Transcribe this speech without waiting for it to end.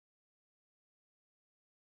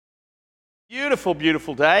Beautiful,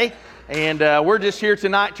 beautiful day, and we're just here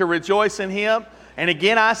tonight to rejoice in Him. And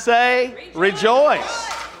again, I say,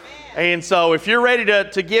 rejoice. And so if you're ready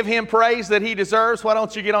to give Him praise that He deserves, why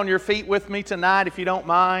don't you get on your feet with me tonight, if you don't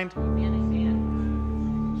mind.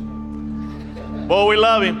 Boy, we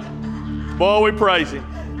love Him. Boy, we praise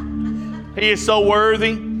Him. He is so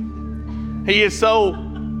worthy. He is so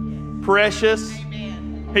precious.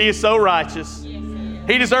 He is so righteous.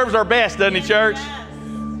 He deserves our best, doesn't He, church?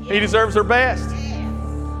 He deserves our best.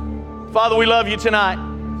 Father, we love You tonight.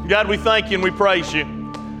 God, we thank You and we praise You.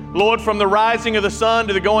 Lord, from the rising of the sun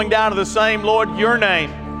to the going down of the same, Lord, Your name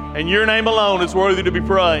and Your name alone is worthy to be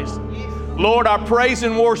praised. Lord, our praise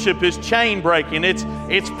and worship is chain breaking.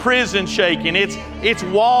 It's prison shaking. It's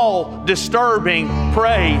wall disturbing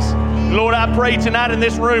praise. Lord, I pray tonight in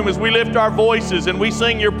this room as we lift our voices and we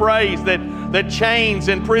sing Your praise that chains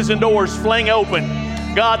and prison doors fling open.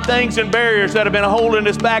 God, things and barriers that have been holding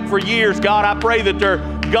us back for years, God, I pray that they're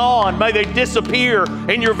gone. May they disappear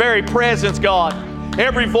in Your very presence, God.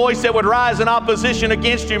 Every voice that would rise in opposition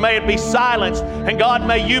against You, may it be silenced. And God,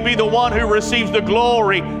 may You be the one who receives the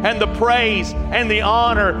glory and the praise and the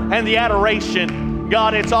honor and the adoration.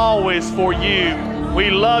 God, it's always for You. We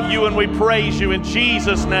love You and we praise You in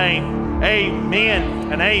Jesus' name.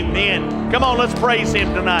 Amen and amen. Come on, let's praise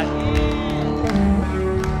Him tonight.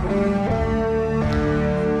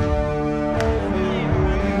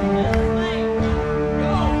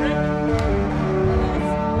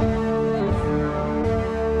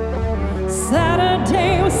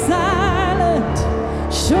 Saturday was silent,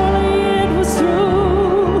 surely it was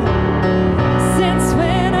true. Since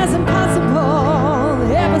when has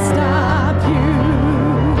impossible ever stopped You?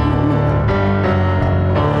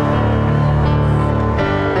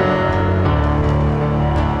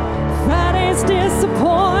 Friday's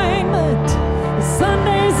disappointment,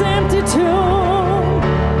 Sunday's empty tomb.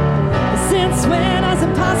 Since when has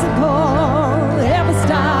impossible ever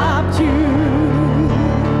stopped You?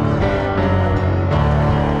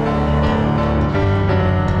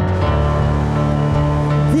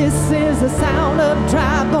 This is the sound of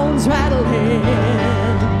dry bones rattling.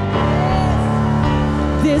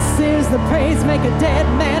 This is the praise make a dead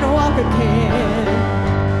man walk again.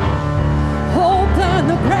 Open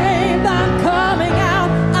the grave, I'm coming out.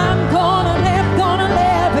 I'm gonna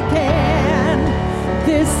live again.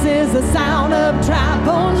 This is the sound of dry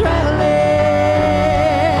bones rattling.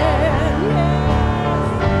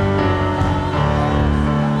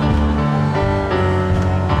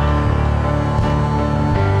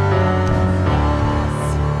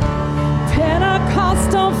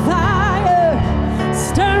 On fire,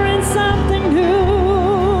 stirring something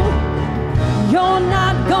new. You're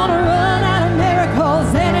not gonna run out of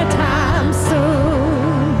miracles anytime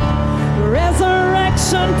soon.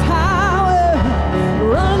 Resurrection power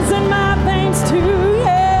runs in my veins too,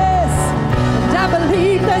 yes. And I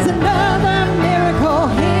believe there's another miracle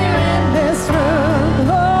here in this room.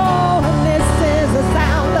 Oh, and this is the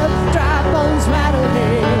sound of dry bones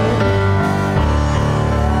rattling.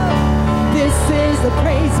 This is the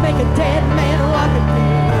praise make a dead man walk again.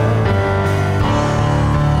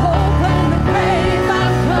 Open the grave,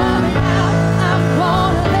 I'm coming out. I'm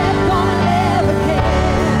gonna live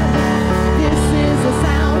again. This is the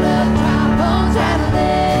sound of dry bones rattling.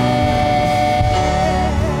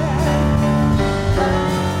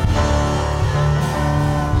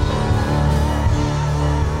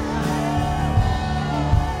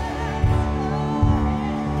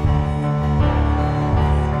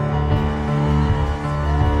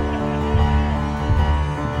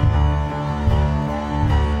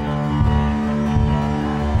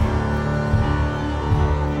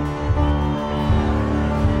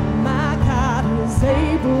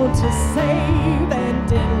 Able to save and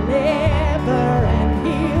deliver and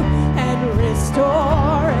heal and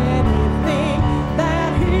restore anything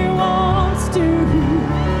that He wants to.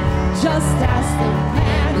 Just as the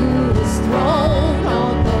man who was thrown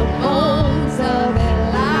on the bones of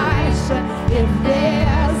Elisha, if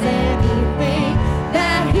there's anything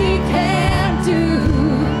that He can do.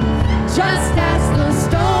 Just as the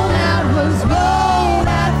stone that was rolled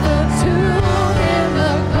at the tomb in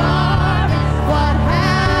the garden. What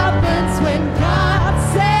happens when God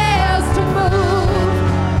says to move?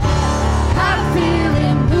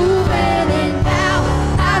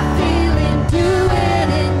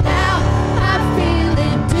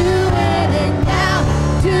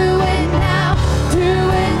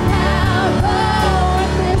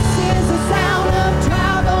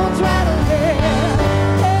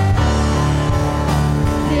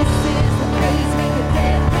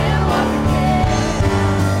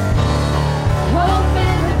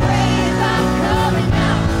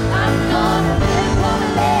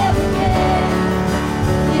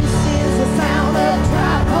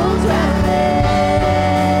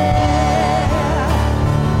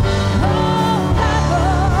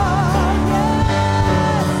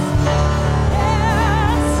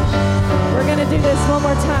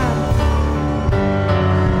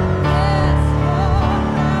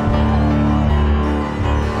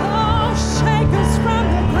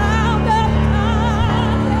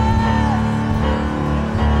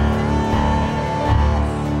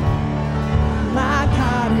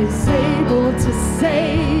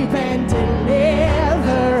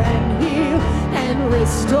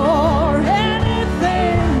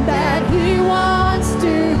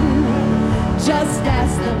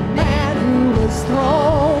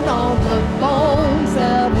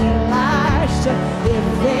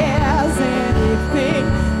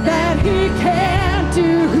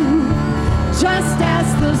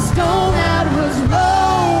 stone that was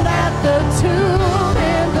rolled at the tomb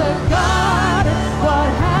in the garden. What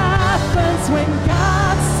happens when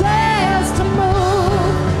God says to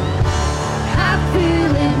move? I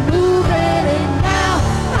feel it moving it now.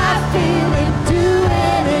 I feel it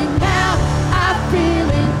doing it now. I feel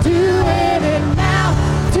it doing it now.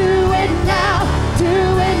 Do it now. Do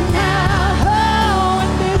it now. Oh,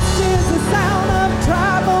 and this is the sound of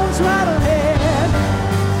dry bones rattling.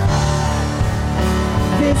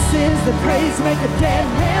 This is the praise make a dead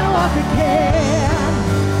man walk again.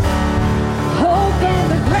 Open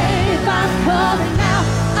the grave, I'm coming out.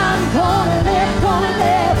 I'm gonna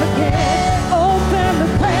live again. Open the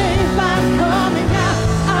grave, I'm coming out.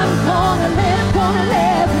 I'm gonna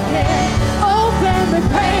live again. Open the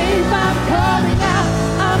grave, I'm coming out.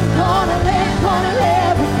 I'm gonna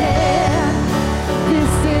live again.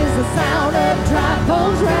 This is the sound of dry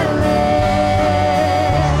bones rattling.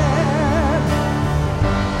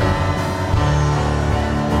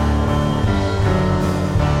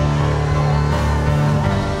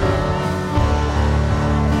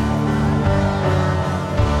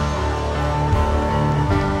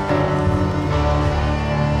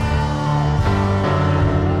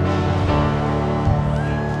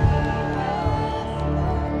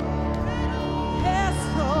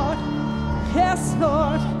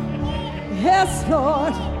 Yes,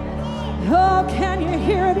 Lord. Oh, can you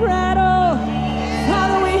hear it rattle?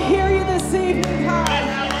 Father, we hear you this evening, God.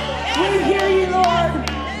 We hear you, Lord.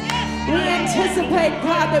 We anticipate,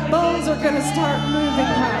 God, that bones are going to start moving,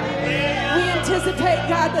 God. We anticipate,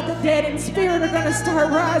 God, that the dead in spirit are going to start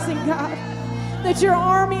rising, God. That your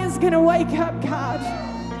army is going to wake up, God.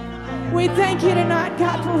 We thank you tonight,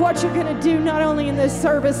 God, for what you're going to do, not only in this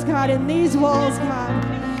service, God, in these walls, God,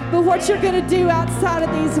 but what you're going to do outside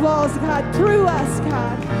of these walls, God, through us,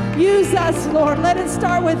 God. Use us, Lord. Let it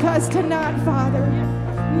start with us tonight, Father.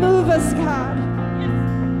 Move us, God.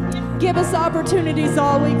 Give us opportunities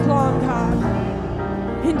all week long, God.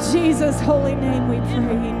 In Jesus' holy name we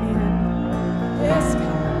pray, amen. Yes, God.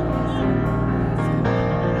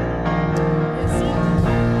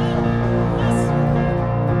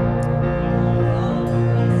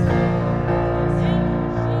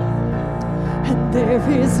 There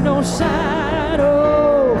is no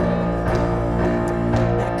shadow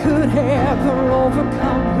that could ever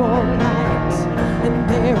overcome your light, and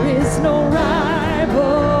there is no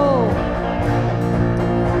rival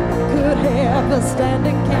that could ever stand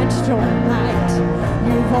against your might.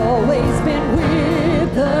 You've always been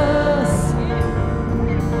with us.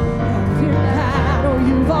 Every battle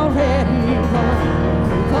you've already won.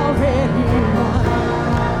 You've already won.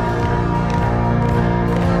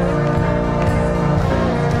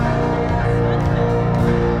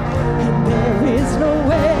 No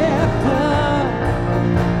weapon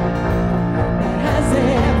that has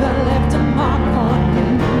ever left a mark on you,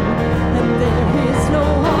 and there is no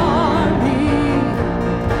army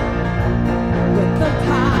with the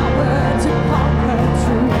power to conquer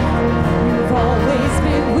truth. You've always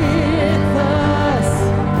been with us.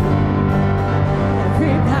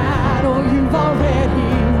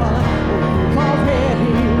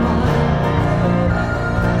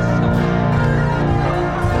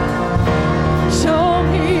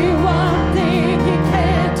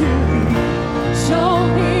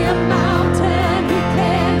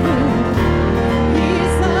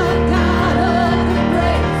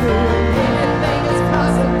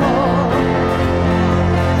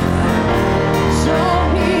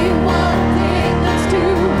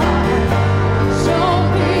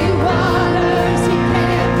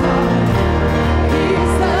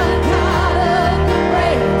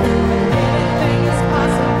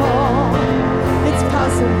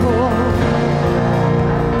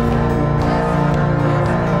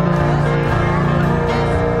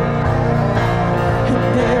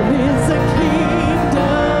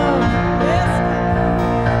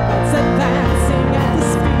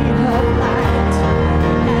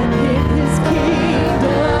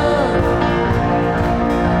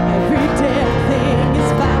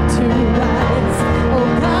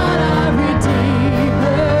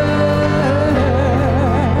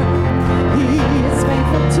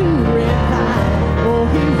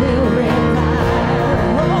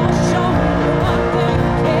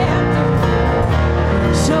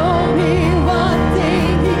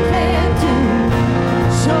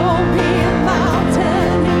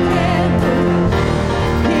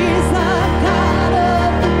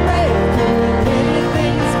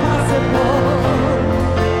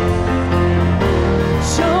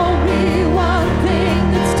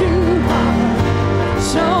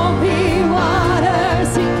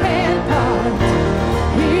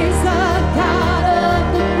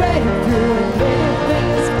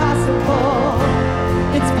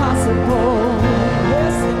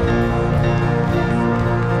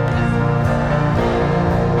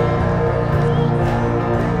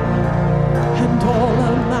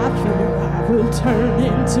 will turn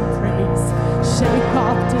into praise. Shake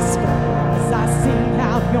off despair as I sing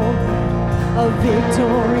out your name. A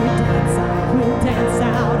victory dance, I will dance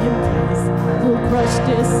out in praise. Will crush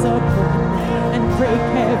disappointment and break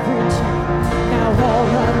every chain. Now all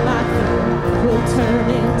of my fear will turn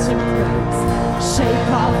into praise. Shake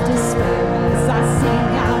off despair as I sing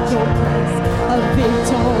out your praise. A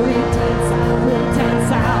victory dance, I will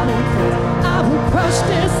dance out in praise. I will crush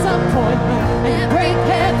disappointment and break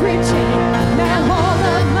every chain. Now all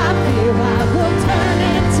of my fear I will turn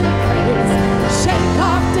into praise. Shake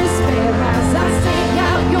off despair as I sing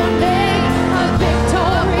out your name. A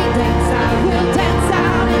victory dance, I will dance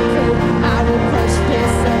out in praise. I will crush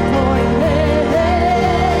disappointment.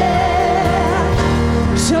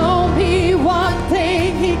 Show me one thing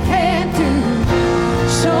he can do.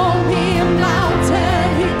 Show me a mountain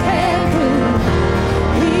he can move.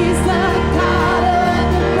 He's the God of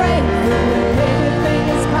the breakthrough, and anything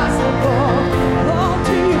is possible. Oh,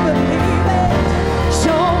 do you believe it?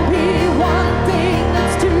 Show me one thing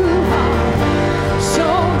that's too hard.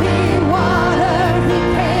 Show me water he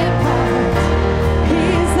can't part.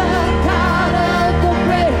 He's the God of the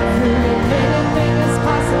breakthrough, and anything is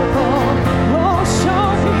possible. Oh, show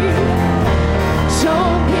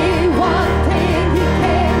me one thing he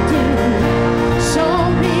can do. Show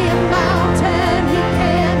me a mountain he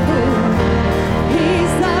can move.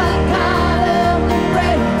 He's the God of the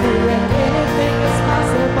breakthrough, and anything is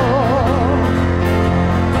possible.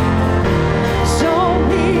 Show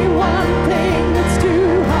me one thing that's too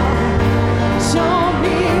hard. Show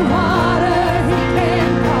me water he can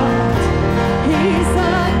part. He's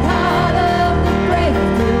the God of the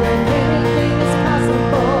breakthrough, and anything is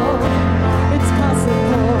possible. It's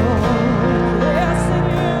possible. Yes, it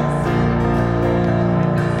is.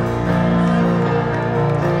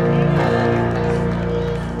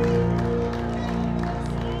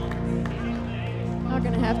 Not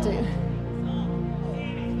gonna have to.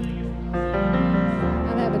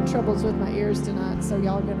 I'm having troubles with my ears tonight, so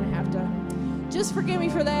y'all gonna have to just forgive me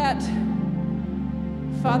for that.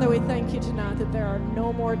 Father, we thank you tonight that there are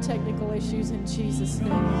no more technical issues in Jesus'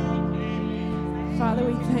 name. Father,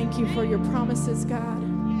 we thank you for your promises, God.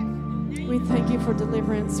 We thank you for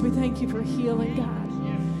deliverance. We thank you for healing, God.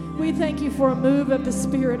 We thank you for a move of the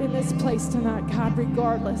Spirit in this place tonight, God,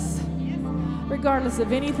 regardless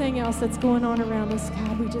of anything else that's going on around us,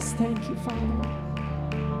 God. We just thank you, Father.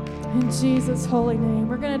 In Jesus' holy name.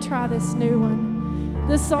 We're going to try this new one.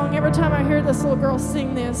 This song, every time I hear this little girl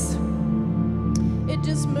sing this, it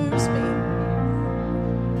just moves me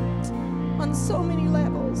on so many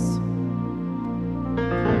levels.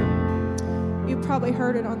 You probably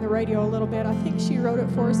heard it on the radio a little bit. I think she wrote it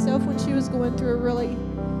for herself when she was going through a really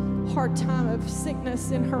hard time of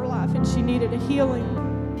sickness in her life and she needed a healing.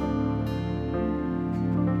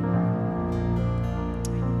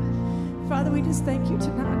 Father, we just thank you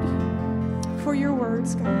tonight for your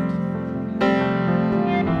words, God.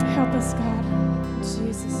 Help us, God, in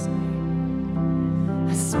Jesus' name.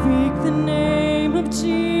 I speak the name of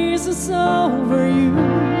Jesus over you.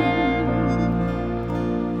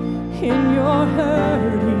 In your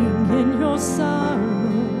hurting, in your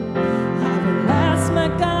sorrow, I will ask my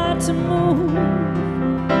God to move.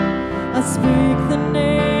 I speak the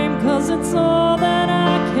name 'cause it's all that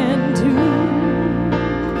I can do.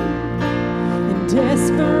 In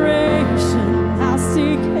desperation, I'll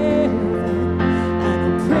seek heaven, and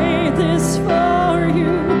I pray this for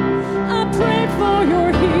you. I pray for your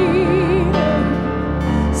healing.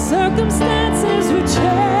 Circumstances would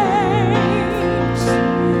change.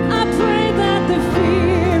 I pray that the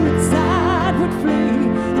fear inside would flee.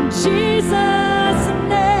 In Jesus'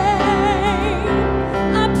 name,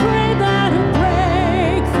 I pray that a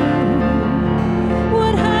breakthrough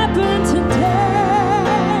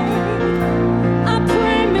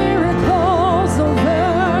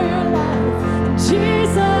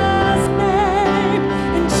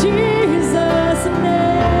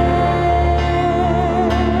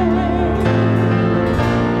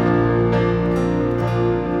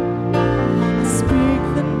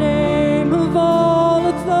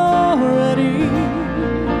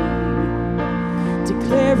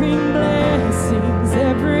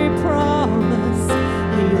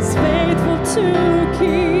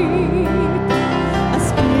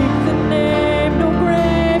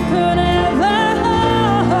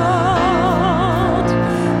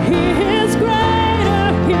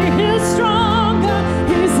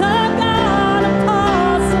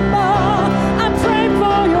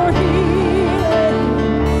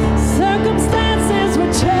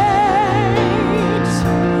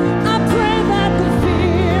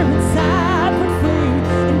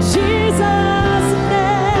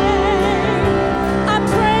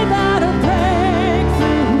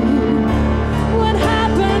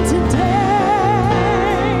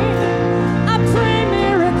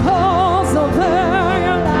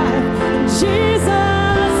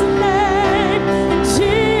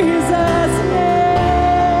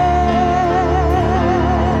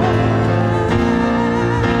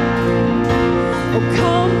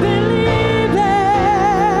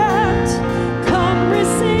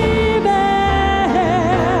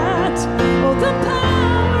the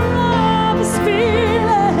power of the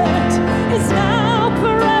Spirit is now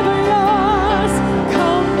forever yours.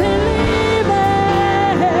 Come believe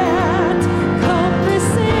it. Come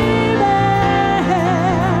receive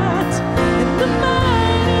it. In the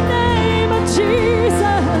mighty name of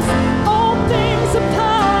Jesus, all things are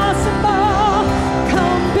possible.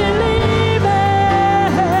 Come believe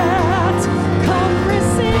it. Come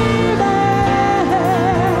receive it.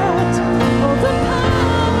 Oh, the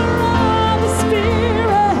power of the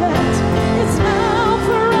Spirit is now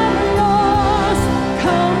forever yours.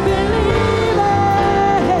 Come believe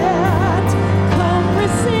it. Come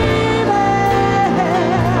receive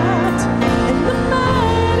it. In the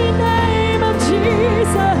mighty name of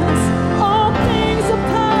Jesus, all things are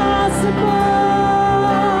possible.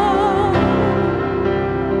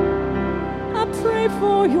 I pray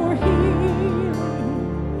for your healing.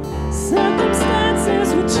 Circumstances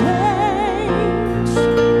will change.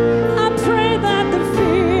 I pray that the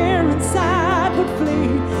fear inside would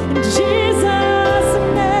flee in Jesus'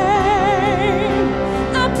 name.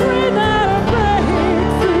 I pray that a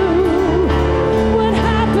breakthrough would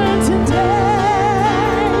happen today.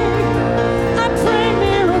 I pray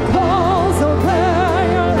miracles over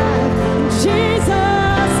your life in Jesus'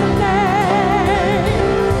 name.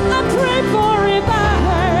 I pray for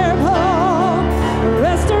revival,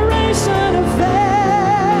 restoration of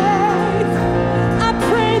faith. I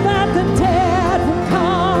pray that the dead will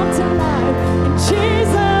come to life in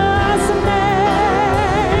Jesus'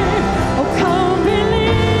 name. Oh, come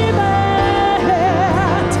believe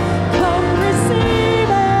it. Come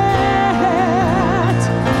receive it.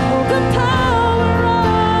 Oh, the power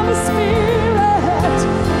of the Spirit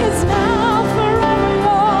is now forever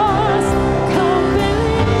yours. Come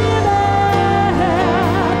believe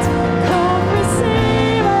it. Come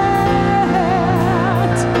receive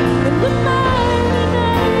it. In the mighty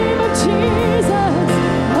name of Jesus,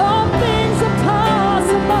 all things are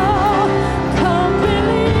possible. Come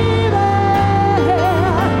believe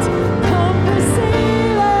it. Come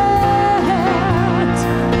receive it.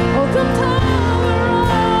 Oh, the power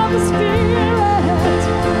of the Spirit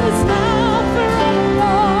is now forever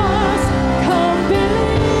yours. Come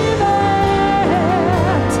believe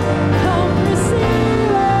it. Come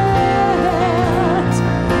receive it.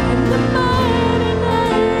 In the mighty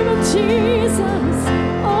name of Jesus,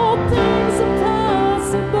 all things are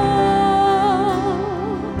possible.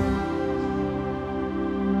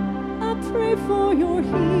 I pray for your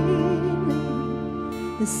healing.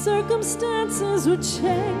 The circumstances would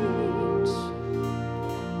change.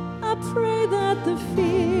 I pray that the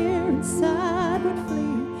fear inside would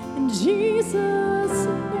flee in Jesus'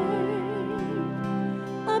 name.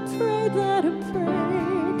 I pray that a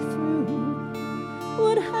breakthrough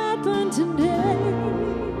would happen today.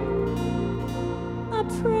 I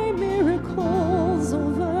pray miracles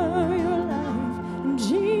over your life in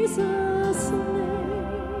Jesus'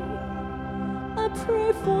 name. I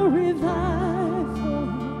pray for revival,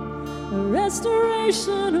 a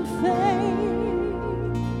restoration of faith.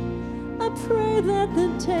 I pray that the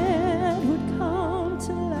dead would come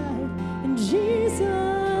to life in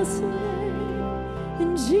Jesus' name.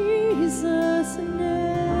 In Jesus' name.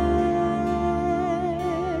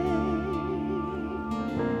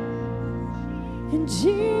 In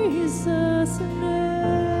Jesus' name.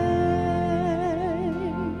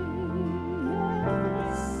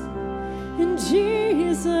 Yes. In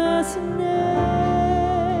Jesus' name.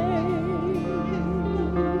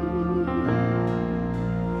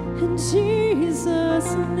 In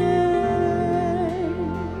Jesus' name.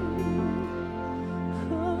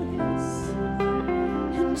 Oh, yes.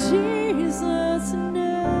 In Jesus'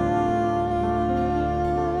 name.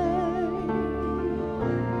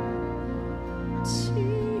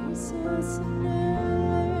 Jesus'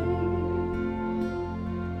 name.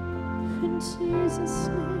 In Jesus'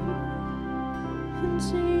 name. In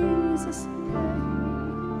Jesus' name.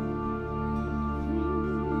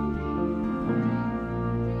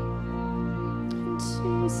 In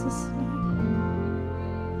Jesus' name.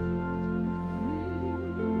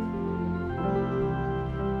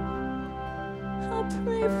 I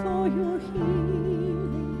pray for your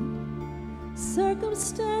healing.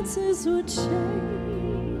 Circumstances would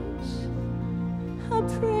change. I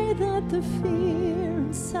pray that the fear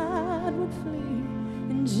inside would flee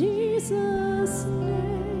in Jesus'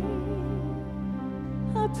 name.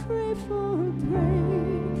 I pray for a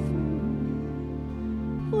breakthrough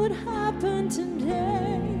would happen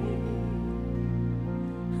today.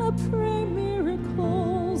 I pray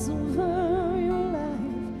miracles over your life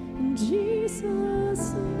in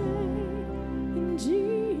Jesus' name. In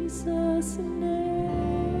Jesus' name.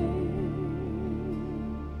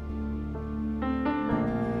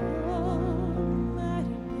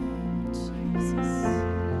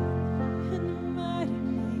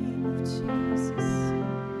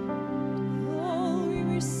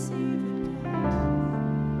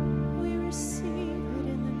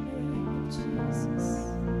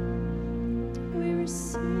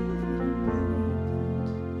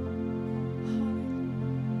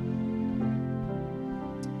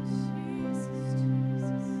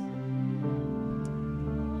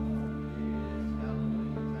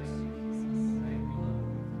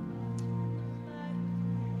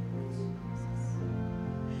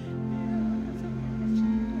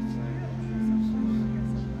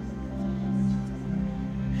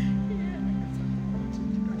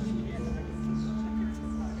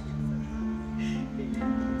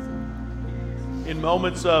 in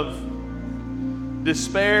moments of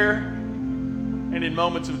despair and in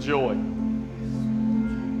moments of joy.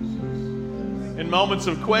 In moments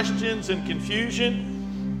of questions and confusion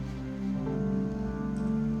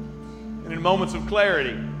and in moments of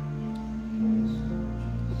clarity.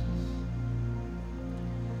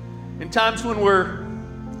 In times when we're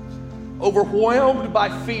overwhelmed by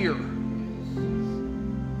fear.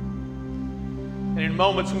 And in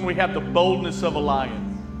moments when we have the boldness of a lion.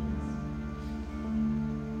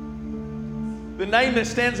 The name that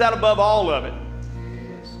stands out above all of it.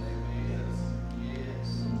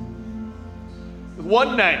 With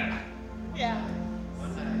one name. Yeah.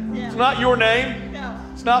 It's not your name. No.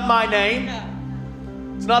 It's not my name.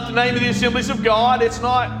 No. It's not the name of the Assemblies of God. It's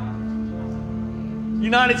not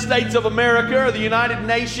United States of America or the United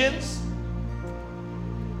Nations.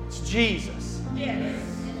 It's Jesus. Yes.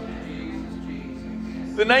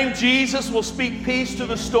 The name Jesus will speak peace to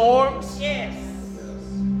the storms. Yes.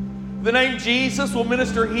 The name Jesus will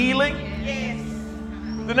minister healing. Yes.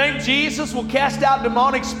 The name Jesus will cast out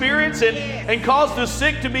demonic spirits and cause the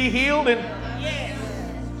sick to be healed and Yes.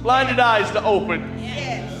 blinded eyes to open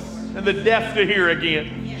Yes. and the deaf to hear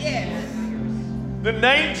again. Yes. The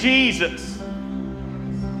name Jesus.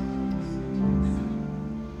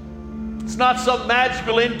 It's not some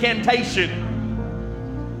magical incantation.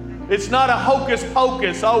 It's not a hocus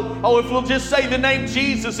pocus. Oh, if we'll just say the name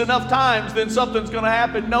Jesus enough times, then something's going to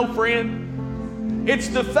happen. No, friend. It's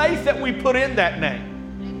the faith that we put in that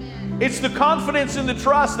name. It's the confidence and the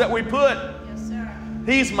trust that we put. Yes, sir.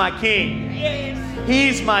 He's my King. Yes.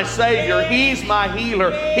 He's my Savior. He's my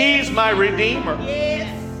healer. He's my Redeemer. Yes.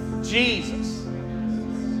 Jesus.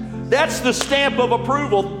 That's the stamp of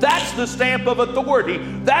approval. That's the stamp of authority.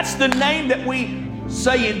 That's the name that we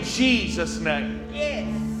say in Jesus' name. Yes.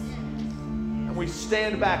 And we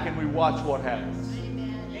stand back and we watch what happens.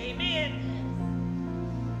 Amen.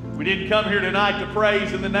 We didn't come here tonight to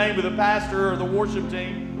praise in the name of the pastor or the worship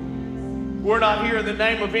team. We're not here in the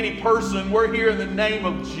name of any person. We're here in the name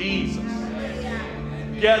of Jesus.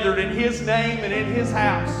 Gathered in His name and in His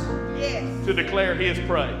house Yes. to declare His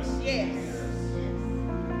praise. Yes.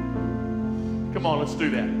 Come on, let's do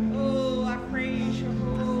that. Oh, I praise your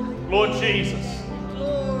holy. Lord Jesus,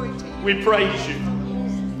 Glory to you. we praise you.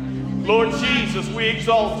 Lord Jesus, we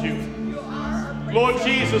exalt you. You are our Lord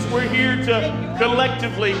Jesus, we're here to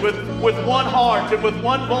collectively, with one heart and with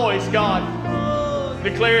one voice, God,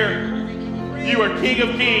 declare you are King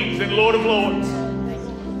of Kings and Lord of Lords.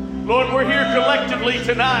 Lord, we're here collectively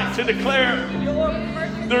tonight to declare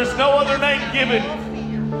there's no other name given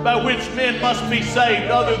by which men must be saved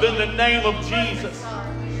other than the name of Jesus.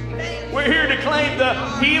 We're here to claim the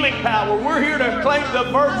healing power. We're here to claim the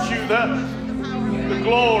virtue, the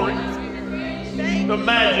glory, the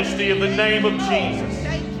majesty of the name of Jesus.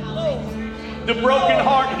 The broken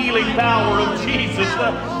heart healing power of Jesus,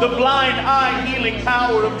 the blind eye healing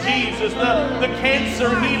power of Jesus, the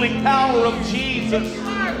cancer healing power of Jesus.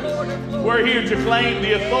 We're here to claim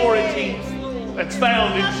the authority that's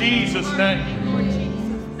found in Jesus' name.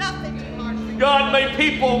 God, may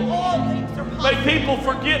people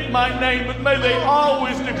forget my name, but may they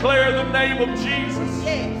always declare the name of Jesus.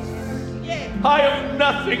 I am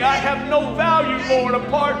nothing. I have no value, Lord,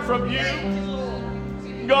 apart from you.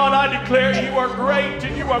 God, I declare you are great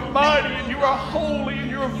and you are mighty and you are holy and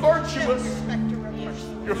you are virtuous.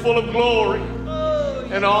 You're full of glory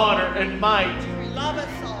and honor and might.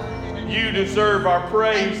 You deserve our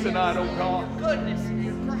praise tonight, oh God.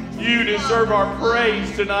 You deserve our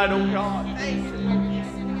praise tonight, oh God.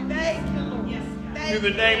 In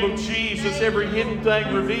the name of Jesus, every hidden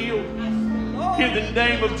thing revealed. In the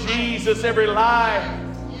name of Jesus, every lie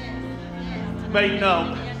made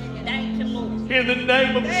known. In the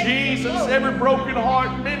name of Jesus, every broken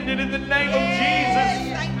heart mended. In the name of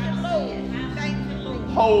Jesus,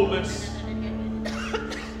 wholeness.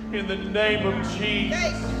 In the name of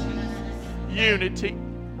Jesus, unity.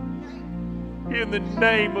 In the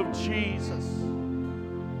name of Jesus,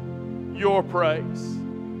 your praise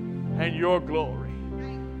and your glory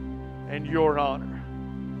and your honor.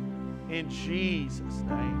 In Jesus'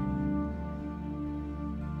 name.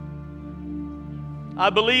 I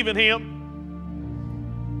believe in Him.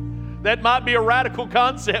 That might be a radical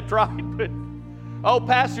concept, right? But, oh,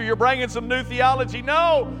 Pastor, you're bringing some new theology.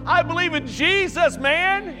 No, I believe in Jesus,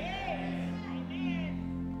 man.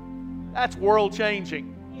 That's world changing.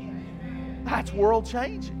 That's world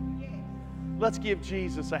changing. Let's give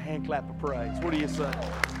Jesus a hand clap of praise. What do you say?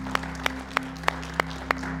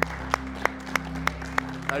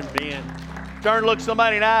 Amen. Turn and look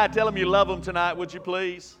somebody in the eye. Tell them you love them tonight, would you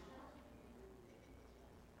please?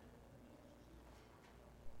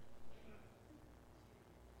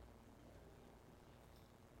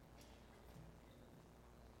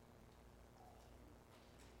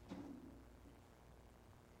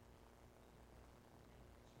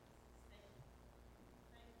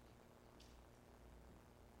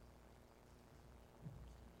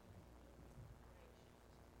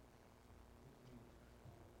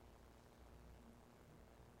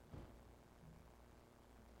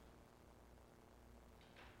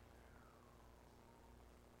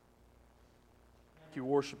 Thank you,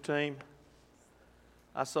 worship team.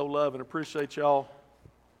 I so love and appreciate y'all.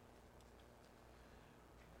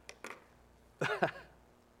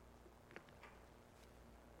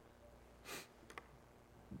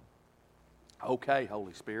 Okay,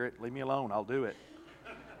 Holy Spirit, leave me alone. I'll do it.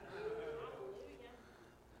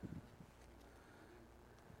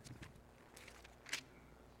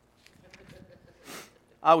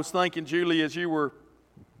 I was thinking, Julie, as you were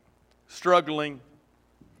struggling,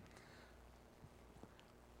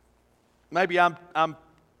 maybe I'm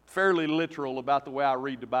fairly literal about the way I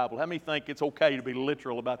read the Bible. How many think it's okay to be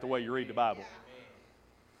literal about the way you read the Bible?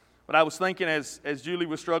 But I was thinking as Julie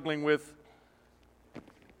was struggling with,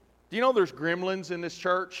 do you know there's gremlins in this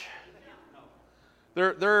church?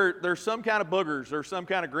 There's some kind of boogers, there's some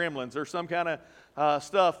kind of gremlins, there's some kind of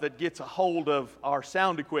stuff that gets a hold of our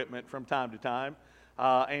sound equipment from time to time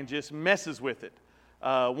and just messes with it.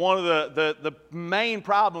 One of the main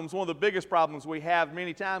problems, one of the biggest problems we have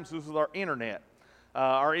many times is with our internet.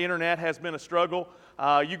 Our internet has been a struggle.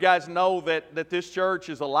 You guys know that this church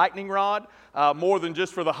is a lightning rod, more than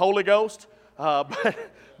just for the Holy Ghost.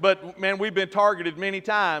 But man, we've been targeted many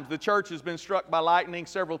times. The church has been struck by lightning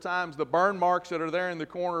several times. The burn marks that are there in the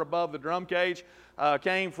corner above the drum cage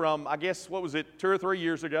came from, I guess, what was it, 2 or 3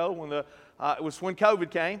 years ago when it was when COVID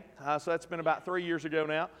came. So that's been about 3 years ago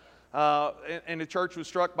now. And the church was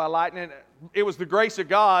struck by lightning. It was the grace of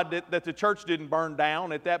God that the church didn't burn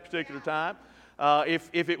down at that particular time.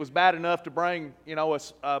 If it was bad enough to bring,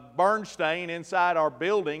 a burn stain inside our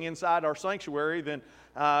building, inside our sanctuary, then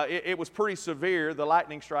it was pretty severe, the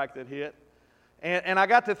lightning strike that hit. And I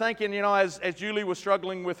got to thinking, as Julie was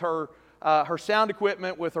struggling with her sound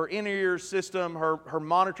equipment, with her in-ear system, her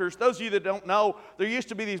monitors. Those of you that don't know, there used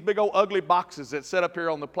to be these big old ugly boxes that set up here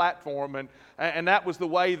on the platform, and that was the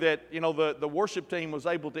way that the worship team was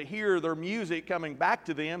able to hear their music coming back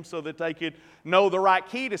to them so that they could know the right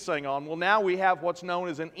key to sing on. Well, now we have what's known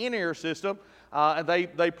as an in-ear system, and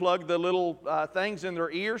they plug the little things in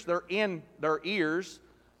their ears. They're in their ears,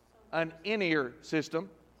 an in-ear system.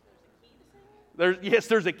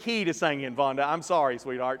 There's a key to sing in, Vonda. I'm sorry,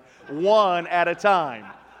 sweetheart. One at a time.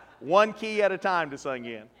 One key at a time to sing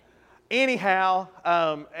in. Anyhow,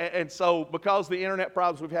 and so because of the internet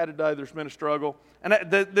problems we've had today, there's been a struggle. And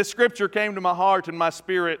the scripture came to my heart and my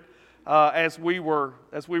spirit as we were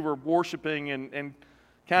worshiping and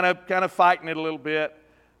kind of fighting it a little bit.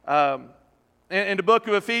 In the book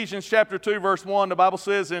of Ephesians chapter 2, verse 1, the Bible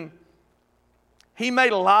says, "And He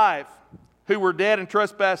made alive who were dead in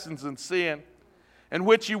trespasses and sin, in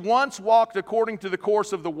which you once walked according to the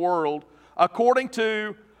course of the world, according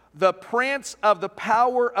to the prince of the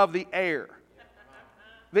power of the air."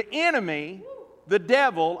 The enemy, the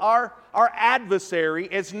devil, our adversary,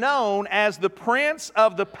 is known as the prince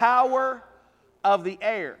of the power of the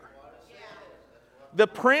air. The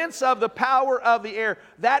prince of the power of the air.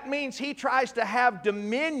 That means he tries to have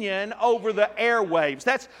dominion over the airwaves.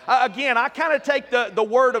 That's, again, I kind of take the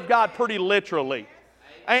word of God pretty literally.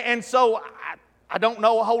 And so I don't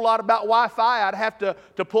know a whole lot about Wi-Fi. I'd have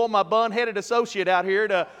to pull my bun-headed associate out here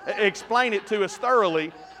to explain it to us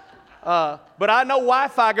thoroughly. But I know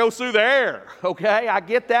Wi-Fi goes through the air, okay? I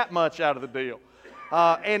get that much out of the deal.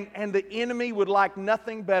 And the enemy would like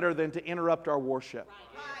nothing better than to interrupt our worship.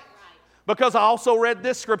 Because I also read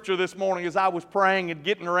this scripture this morning as I was praying and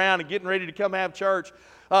getting around and getting ready to come have church.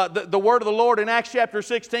 The word of the Lord in Acts chapter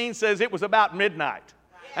 16 says it was about midnight.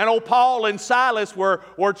 And old Paul and Silas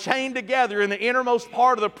were chained together in the innermost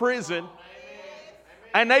part of the prison.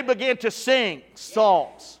 And they began to sing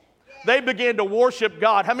psalms. They began to worship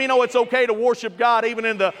God. How many know it's okay to worship God even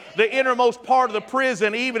in the innermost part of the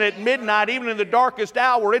prison, even at midnight, even in the darkest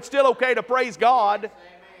hour? It's still okay to praise God.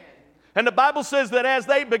 And the Bible says that as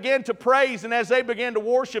they began to praise and as they began to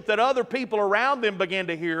worship, that other people around them began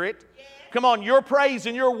to hear it. Come on, your praise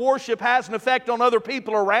and your worship has an effect on other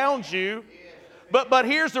people around you. But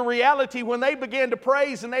here's the reality. When they began to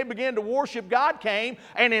praise and they began to worship, God came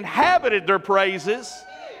and inhabited their praises.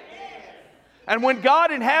 And when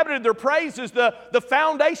God inhabited their praises, the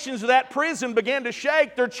foundations of that prison began to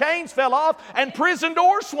shake. Their chains fell off and prison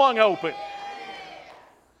doors swung open.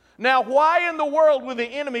 Now, why in the world would the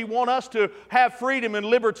enemy want us to have freedom and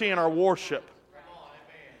liberty in our worship?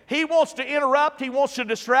 He wants to interrupt, he wants to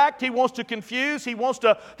distract, he wants to confuse, he wants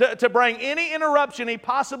to bring any interruption he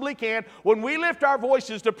possibly can. When we lift our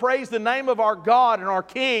voices to praise the name of our God and our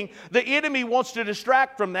King, the enemy wants to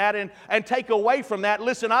distract from that and take away from that.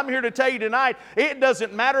 Listen, I'm here to tell you tonight, it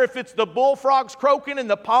doesn't matter if it's the bullfrogs croaking in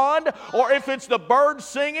the pond or if it's the birds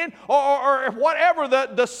singing or whatever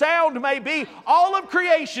the sound may be. All of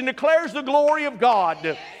creation declares the glory of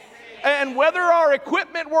God. And whether our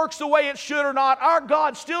equipment works the way it should or not, our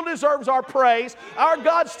God still deserves our praise. Our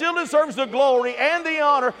God still deserves the glory and the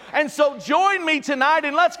honor. And so join me tonight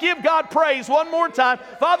and let's give God praise one more time.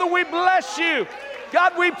 Father, we bless you.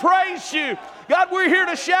 God, we praise you. God, we're here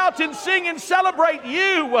to shout and sing and celebrate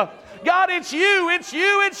you. God, it's you, it's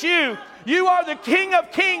you, it's you. You are the King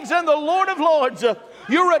of kings and the Lord of lords.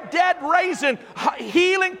 You're a dead-raising,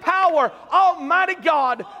 healing power, Almighty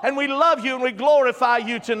God. And we love you and we glorify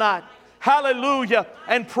you tonight. Hallelujah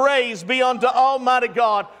and praise be unto Almighty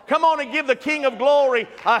God. Come on and give the King of glory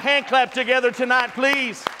a hand clap together tonight,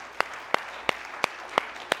 please.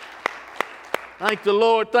 Thank the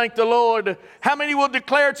Lord, thank the Lord. How many will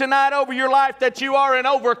declare tonight over your life that you are an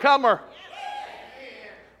overcomer?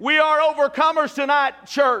 We are overcomers tonight,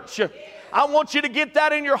 church. I want you to get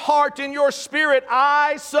that in your heart, in your spirit.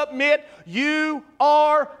 I submit, you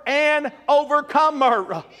are an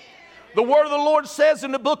overcomer. The word of the Lord says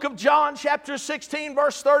in the book of John, chapter 16,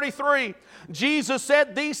 verse 33, Jesus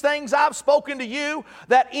said, "These things I've spoken to you,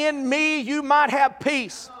 that in me you might have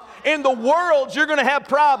peace." In the world, you're going to have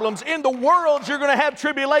problems. In the world, you're going to have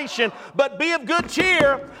tribulation. But be of good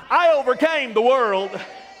cheer. I overcame the world.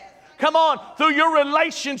 Come on, through your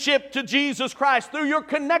relationship to Jesus Christ, through your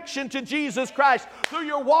connection to Jesus Christ, through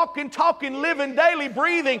your walking, talking, living, daily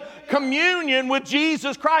breathing communion with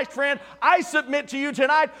Jesus Christ, friend, I submit to you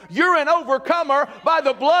tonight, you're an overcomer by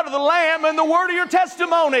the blood of the Lamb and the word of your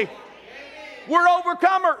testimony. We're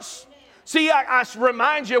overcomers. See, I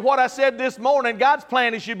remind you of what I said this morning. God's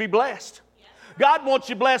plan is you be blessed. God wants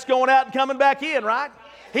you blessed going out and coming back in, right?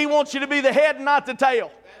 He wants you to be the head and not the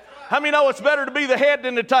tail. How many know it's better to be the head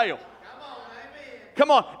than the tail? Come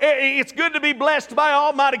on, it's good to be blessed by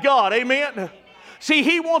Almighty God, amen? See,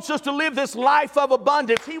 He wants us to live this life of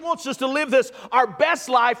abundance. He wants us to live this, our best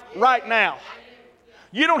life right now.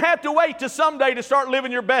 You don't have to wait till someday to start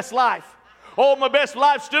living your best life. Oh, my best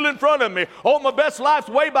life's still in front of me. Oh, my best life's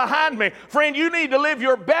way behind me. Friend, you need to live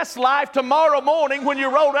your best life tomorrow morning when you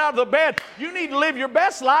roll out of the bed. You need to live your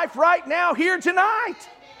best life right now, here tonight.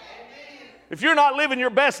 If you're not living your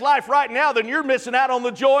best life right now, then you're missing out on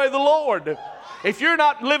the joy of the Lord. If you're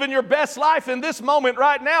not living your best life in this moment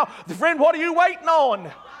right now, friend, what are you waiting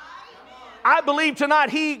on? I believe tonight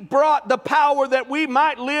He brought the power that we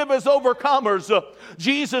might live as overcomers.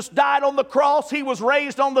 Jesus died on the cross. He was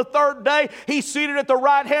raised on the third day. He's seated at the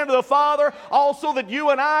right hand of the Father, also that you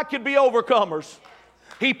and I could be overcomers.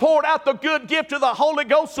 He poured out the good gift of the Holy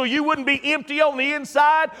Ghost so you wouldn't be empty on the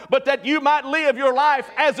inside, but that you might live your life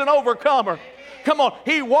as an overcomer. Come on,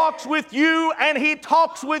 He walks with you and He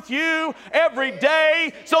talks with you every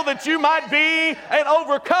day so that you might be an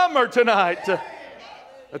overcomer tonight.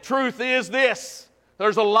 The truth is this.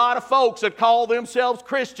 There's a lot of folks that call themselves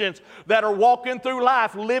Christians that are walking through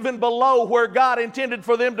life living below where God intended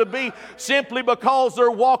for them to be simply because they're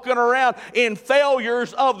walking around in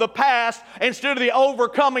failures of the past instead of the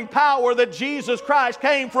overcoming power that Jesus Christ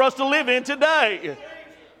came for us to live in today.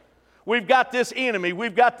 We've got this enemy.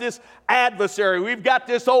 We've got this adversary. We've got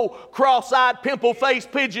this old cross-eyed,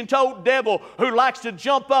 pimple-faced, pigeon-toed devil who likes to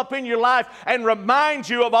jump up in your life and remind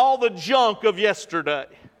you of all the junk of yesterday.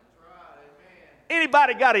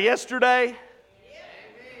 Anybody got a yesterday?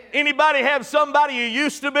 Anybody have somebody you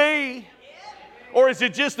used to be? Or is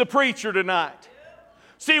it just the preacher tonight?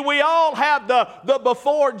 See, we all have the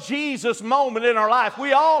before Jesus moment in our life.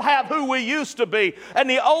 We all have who we used to be. And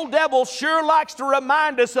the old devil sure likes to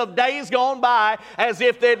remind us of days gone by as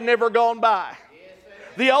if they'd never gone by.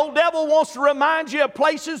 The old devil wants to remind you of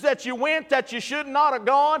places that you went that you should not have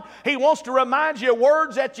gone. He wants to remind you of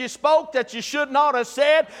words that you spoke that you should not have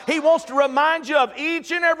said. He wants to remind you of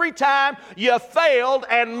each and every time you failed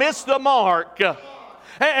and missed the mark.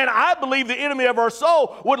 And I believe the enemy of our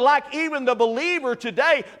soul would like even the believer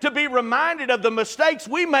today to be reminded of the mistakes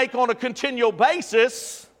we make on a continual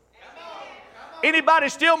basis. Anybody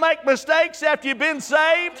still make mistakes after you've been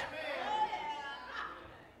saved?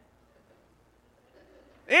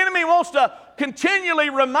 The enemy wants to continually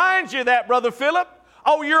remind you that, Brother Philip.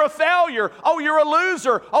 Oh, you're a failure. Oh, you're a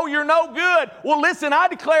loser. Oh, you're no good. Well, listen, I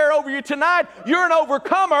declare over you tonight, you're an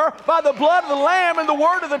overcomer by the blood of the Lamb and the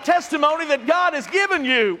word of the testimony that God has given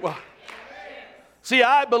you. See,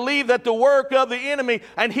 I believe that the work of the enemy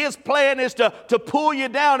and his plan is to pull you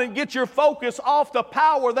down and get your focus off the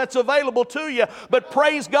power that's available to you. But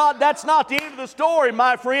praise God, that's not the end of the story,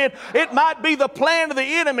 my friend. It might be the plan of the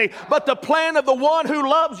enemy, but the plan of the one who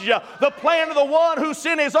loves you, the plan of the one who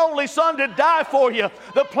sent His only Son to die for you,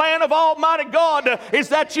 the plan of Almighty God is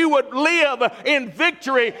that you would live in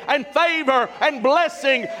victory and favor and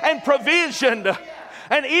blessing and provision.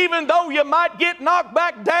 And even though you might get knocked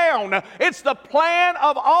back down, it's the plan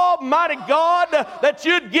of Almighty God that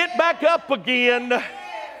you'd get back up again.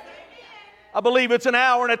 I believe it's an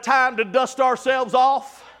hour and a time to dust ourselves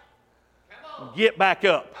off, get back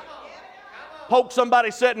up. Poke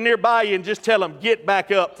somebody sitting nearby you and just tell them, get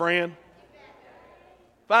back up, friend.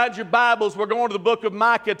 Find your Bibles. We're going to the book of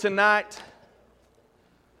Micah tonight.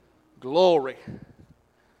 Glory.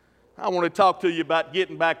 I want to talk to you about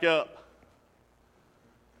getting back up.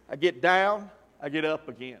 I get down, I get up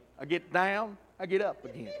again. I get down, I get up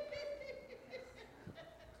again.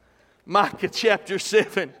 Micah chapter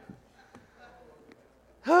 7.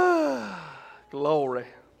 Glory.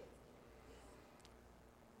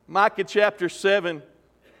 Micah chapter 7,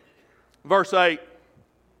 verse 8.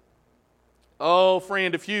 Oh,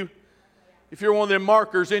 friend, if you're one of them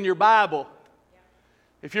markers in your Bible,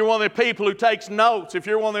 if you're one of the people who takes notes, if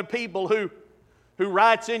you're one of the people who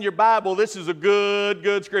writes in your Bible, this is a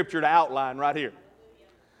good scripture to outline right here.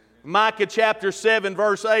 Micah chapter 7,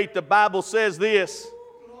 verse 8, the Bible says this: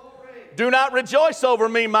 do not rejoice over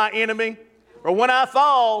me, my enemy, for when I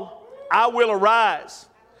fall, I will arise.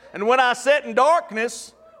 And when I sit in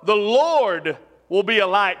darkness, the Lord will be a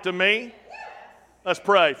light to me. Let's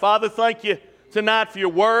pray. Father, thank you tonight for your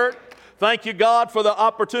word. Thank you, God, for the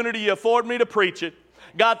opportunity you afford me to preach it.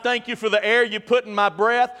 God, thank you for the air you put in my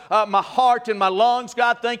breath, my heart and my lungs.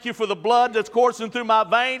 God, thank you for the blood that's coursing through my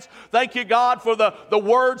veins. Thank you, God, for the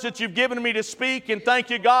words that you've given me to speak. And thank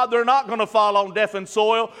you, God, they're not going to fall on deafened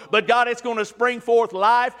soil. But, God, it's going to spring forth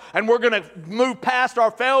life. And we're going to move past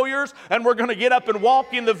our failures. And we're going to get up and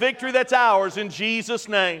walk in the victory that's ours in Jesus'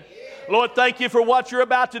 name. Lord, thank you for what you're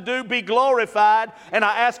about to do. Be glorified. And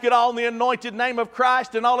I ask it all in the anointed name of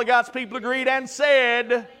Christ. And all of God's people agreed and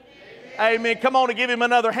said... Amen. Come on and give him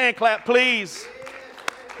another hand clap, please.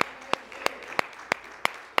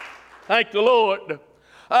 Thank the Lord.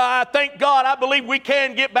 Thank God, I believe we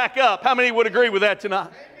can get back up. How many would agree with that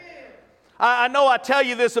tonight? I know I tell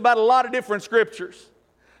you this about a lot of different scriptures.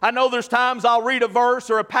 I know there's times I'll read a verse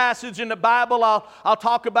or a passage in the Bible. I'll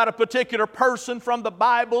talk about a particular person from the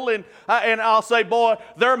Bible, and I'll say, boy,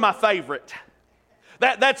 they're my favorite.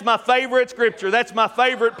 That's my favorite scripture. That's my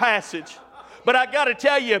favorite passage. But I got to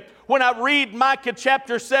tell you, when I read Micah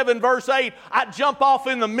chapter 7, verse 8, I jump off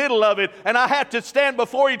in the middle of it, and I have to stand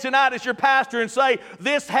before you tonight as your pastor and say,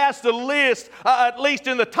 this has to list at least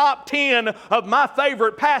in the top 10 of my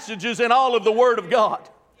favorite passages in all of the Word of God.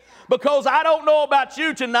 Because I don't know about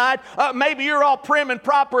you tonight, maybe you're all prim and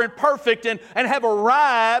proper and perfect and have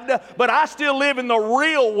arrived, but I still live in the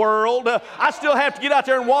real world. I still have to get out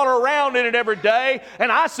there and water around in it every day. And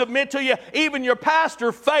I submit to you, even your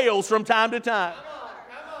pastor fails from time to time.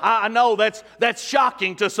 I know that's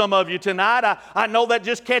shocking to some of you tonight. I know that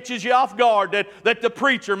just catches you off guard, that the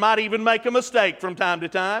preacher might even make a mistake from time to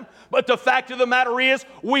time. But the fact of the matter is,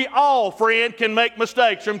 we all, friend, can make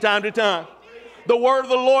mistakes from time to time. The word of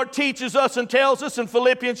the Lord teaches us and tells us in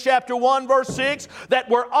Philippians chapter 1, verse 6, that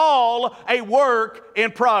we're all a work in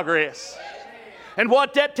progress. And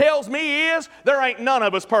what that tells me is, there ain't none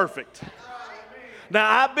of us perfect. Now,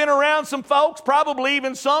 I've been around some folks, probably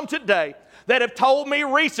even some today, that have told me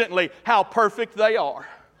recently how perfect they are.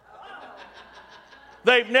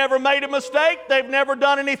 They've never made a mistake. They've never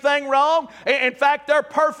done anything wrong. In fact, they're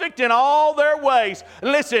perfect in all their ways.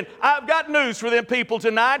 Listen, I've got news for them people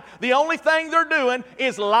tonight. The only thing they're doing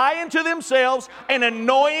is lying to themselves and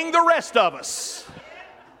annoying the rest of us.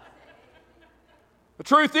 The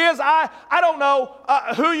truth is, I don't know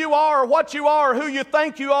who you are or what you are or who you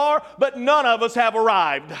think you are, but none of us have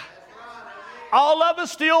arrived. All of us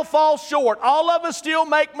still fall short. All of us still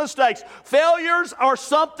make mistakes. Failures are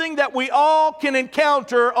something that we all can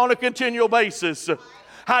encounter on a continual basis.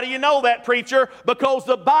 How do you know that, preacher? Because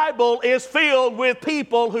the Bible is filled with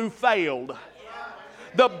people who failed.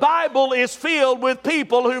 The Bible is filled with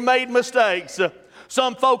people who made mistakes.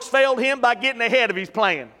 Some folks failed him by getting ahead of his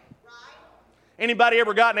plan. Anybody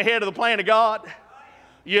ever gotten ahead of the plan of God?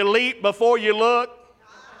 You leap before you look.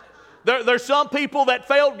 There's some people that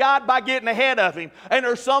failed God by getting ahead of him. And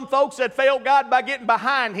there's some folks that failed God by getting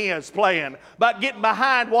behind his plan, by getting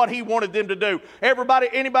behind what he wanted them to do.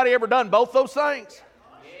 Anybody ever done both those things?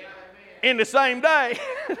 In the same day?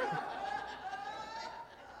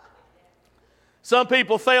 Some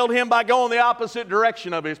people failed him by going the opposite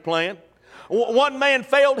direction of his plan. One man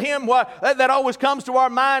failed him. That always comes to our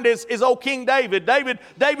mind is old King David.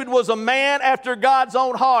 David was a man after God's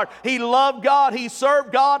own heart. He loved God. He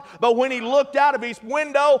served God. But when he looked out of his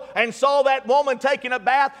window and saw that woman taking a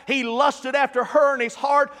bath, he lusted after her in his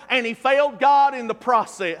heart, and he failed God in the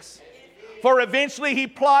process. For eventually he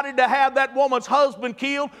plotted to have that woman's husband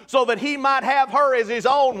killed so that he might have her as his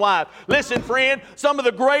own wife. Listen, friend, some of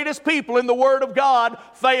the greatest people in the Word of God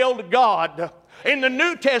failed God. In the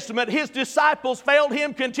New Testament, his disciples failed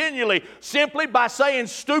him continually simply by saying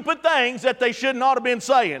stupid things that they should not have been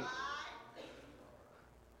saying.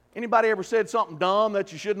 Anybody ever said something dumb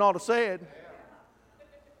that you should not have said?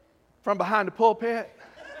 From behind the pulpit?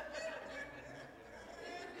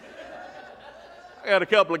 I got a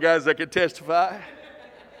couple of guys that can testify.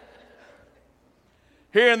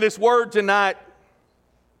 Here in this word tonight,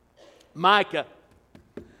 Micah.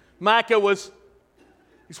 Micah was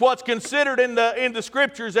what's considered in the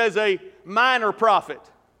scriptures as a minor prophet.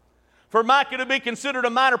 For Micah to be considered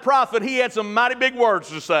a minor prophet, he had some mighty big words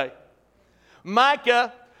to say.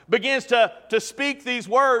 Micah begins to speak these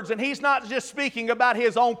words, and he's not just speaking about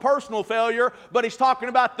his own personal failure, but he's talking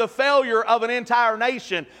about the failure of an entire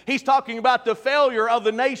nation. He's talking about the failure of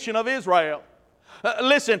the nation of Israel.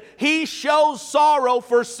 Listen, he shows sorrow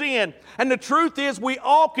for sin. And the truth is, we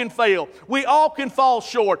all can fail. We all can fall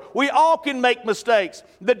short. We all can make mistakes.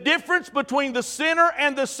 The difference between the sinner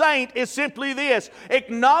and the saint is simply this: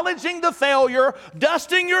 acknowledging the failure,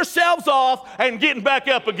 dusting yourselves off, and getting back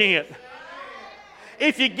up again.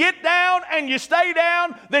 If you get down and you stay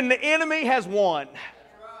down, then the enemy has won.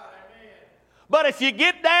 But if you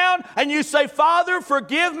get down and you say, Father,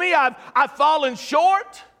 forgive me, I've fallen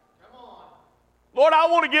short. Lord, I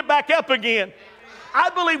want to get back up again. I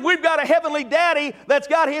believe we've got a heavenly daddy that's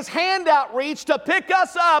got his hand outreached to pick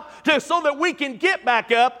us up so that we can get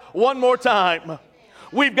back up one more time.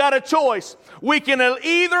 We've got a choice. We can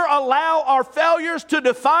either allow our failures to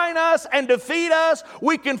define us and defeat us,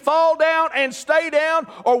 we can fall down and stay down,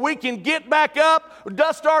 or we can get back up,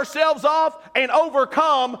 dust ourselves off, and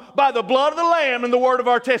overcome by the blood of the Lamb and the word of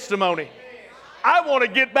our testimony. I want to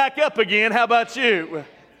get back up again. How about you?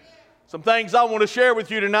 Some things I want to share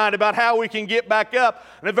with you tonight about how we can get back up.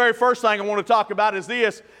 And the very first thing I want to talk about is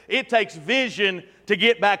this: it takes vision to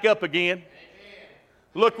get back up again.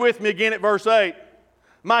 Look with me again at verse 8.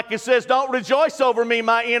 Micah says, don't rejoice over me,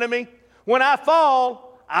 my enemy. When I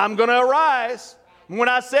fall, I'm going to arise. When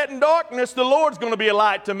I sit in darkness, the Lord's going to be a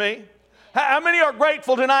light to me. How many are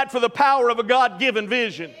grateful tonight for the power of a God-given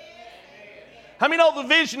vision? How many know the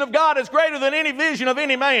vision of God is greater than any vision of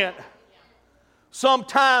any man?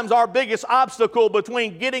 Sometimes our biggest obstacle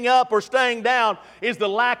between getting up or staying down is the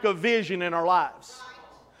lack of vision in our lives.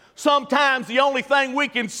 Sometimes the only thing we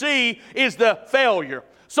can see is the failure.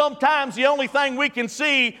 Sometimes the only thing we can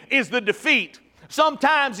see is the defeat.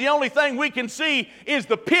 Sometimes the only thing we can see is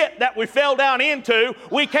the pit that we fell down into.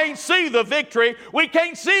 We can't see the victory. We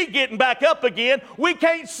can't see getting back up again. We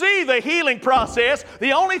can't see the healing process.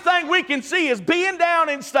 The only thing we can see is being down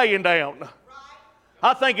and staying down.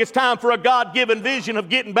 I think it's time for a God-given vision of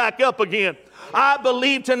getting back up again. I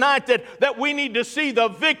believe tonight that we need to see the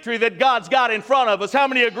victory that God's got in front of us. How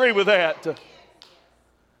many agree with that?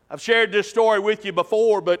 I've shared this story with you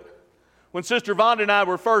before, but when Sister Vonda and I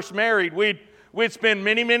were first married, we'd spend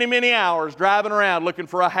many hours driving around looking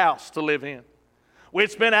for a house to live in.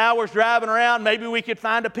 We'd spend hours driving around. Maybe we could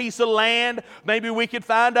find a piece of land. Maybe we could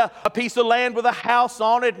find a piece of land with a house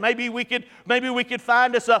on it. Maybe we could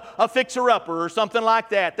find us a fixer-upper or something like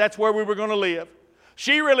that. That's where we were going to live.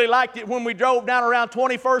 She really liked it when we drove down around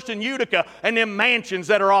 21st and Utica and them mansions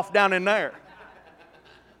that are off down in there.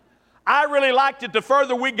 I really liked it the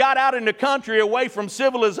further we got out in the country away from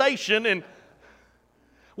civilization, and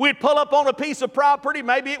we'd pull up on a piece of property.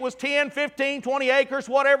 Maybe it was 10, 15, 20 acres,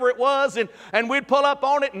 whatever it was, and we'd pull up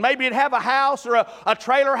on it, and maybe it'd have a house or a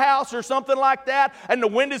trailer house or something like that, and the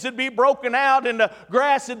windows would be broken out, and the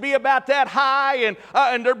grass would be about that high,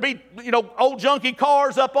 and there'd be, old junky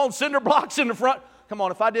cars up on cinder blocks in the front. Come on,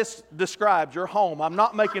 if I just described your home, I'm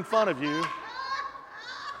not making fun of you.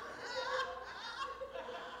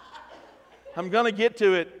 I'm going to get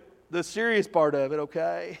to it, the serious part of it,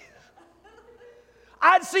 okay?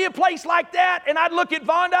 I'd see a place like that, and I'd look at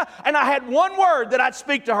Vonda, and I had one word that I'd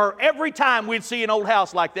speak to her every time we'd see an old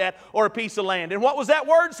house like that or a piece of land. And what was that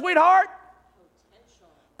word, sweetheart?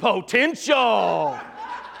 Potential.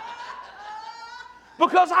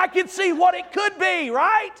 Because I could see what it could be,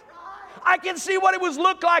 right? I can see what it would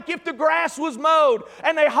look like if the grass was mowed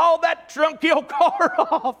and they hauled that trunk old car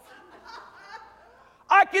off.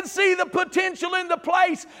 I can see the potential in the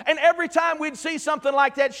place. And every time we'd see something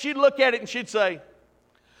like that, she'd look at it and she'd say,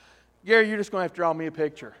 Gary, you're just going to have to draw me a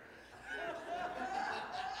picture.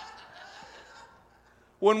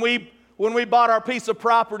 When we bought our piece of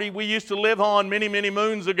property we used to live on many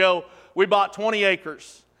moons ago, we bought 20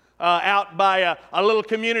 acres. out by a little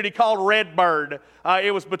community called Redbird.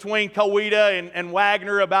 It was between Coweta and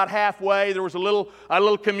Wagner, about halfway. There was a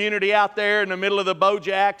little community out there in the middle of the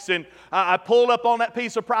Bojacks, and I pulled up on that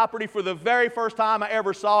piece of property for the very first time I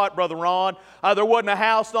ever saw it, Brother Ron. There wasn't a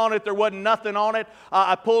house on it. There wasn't nothing on it.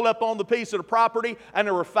 I pulled up on the piece of the property, and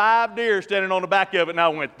there were 5 deer standing on the back of it, and I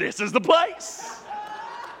went, this is the place.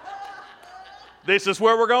 This is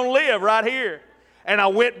where we're going to live, right here. And I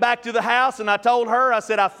went back to the house and I told her, I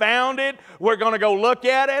said, I found it. We're going to go look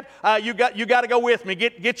at it. You got to go with me.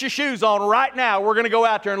 Get your shoes on right now. We're going to go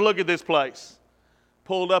out there and look at this place.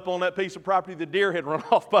 Pulled up on that piece of property. The deer had run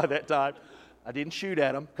off by that time. I didn't shoot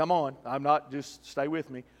at them. Come on. I'm not, just stay with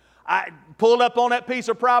me. I pulled up on that piece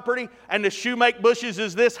of property, and the shoemake bushes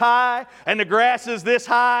is this high, and the grass is this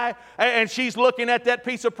high, and she's looking at that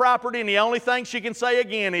piece of property, and the only thing she can say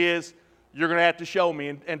again is, you're going to have to show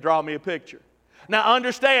me and draw me a picture. Now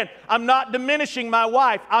understand, I'm not diminishing my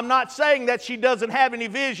wife. I'm not saying that she doesn't have any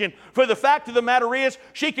vision. For the fact of the matter is,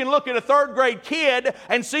 she can look at a 3rd grade kid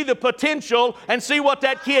and see the potential and see what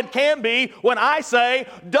that kid can be when I say,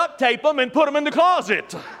 duct tape them and put them in the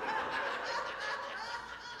closet.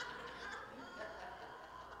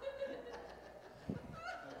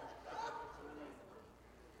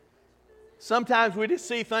 Sometimes we just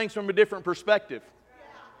see things from a different perspective.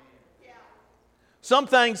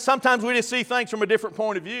 Sometimes we just see things from a different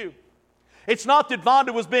point of view. It's not that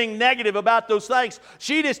Vonda was being negative about those things.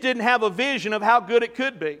 She just didn't have a vision of how good it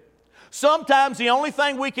could be. Sometimes the only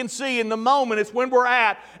thing we can see in the moment is when we're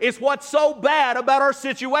at is what's so bad about our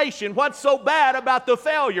situation, what's so bad about the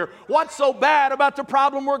failure, what's so bad about the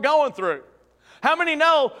problem we're going through. How many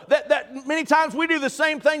know that many times we do the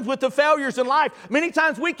same things with the failures in life? Many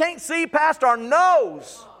times we can't see past our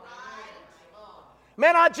nose.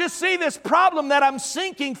 Man, I just see this problem that I'm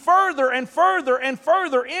sinking further and further and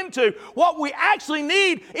further into. What we actually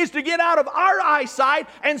need is to get out of our eyesight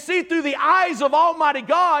and see through the eyes of Almighty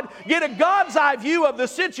God, get a God's eye view of the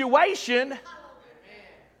situation.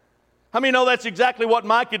 How many know that's exactly what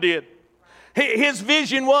Micah did? His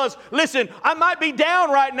vision was, listen, I might be down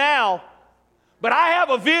right now, but I have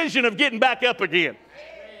a vision of getting back up again.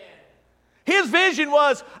 His vision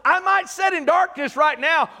was, I might sit in darkness right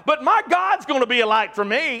now, but my God's going to be a light for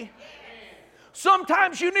me.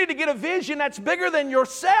 Sometimes you need to get a vision that's bigger than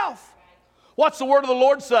yourself. What's the word of the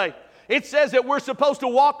Lord say? It says that we're supposed to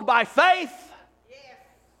walk by faith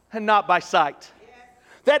and not by sight.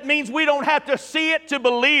 That means we don't have to see it to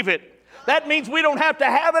believe it. That means we don't have to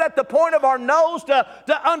have it at the point of our nose to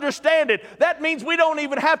understand it. That means we don't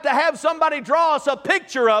even have to have somebody draw us a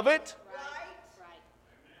picture of it.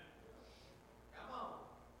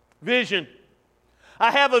 Vision.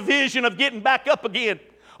 I have a vision of getting back up again.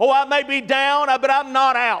 Oh, I may be down, but I'm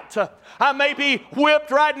not out. I may be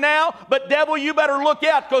whipped right now, but devil, you better look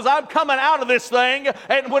out because I'm coming out of this thing.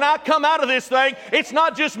 And when I come out of this thing, it's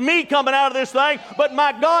not just me coming out of this thing, but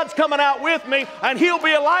my God's coming out with me, and He'll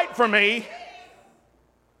be a light for me.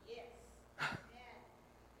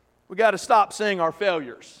 We got to stop seeing our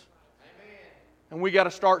failures. And we got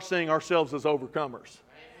to start seeing ourselves as overcomers.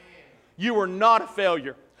 You are not a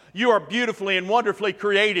failure. You are beautifully and wonderfully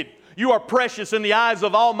created. You are precious in the eyes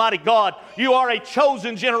of Almighty God. You are a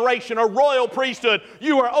chosen generation, a royal priesthood.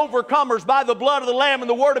 You are overcomers by the blood of the Lamb and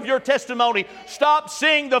the word of your testimony. Stop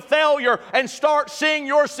seeing the failure and start seeing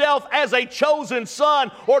yourself as a chosen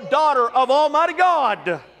son or daughter of Almighty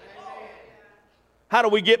God. How do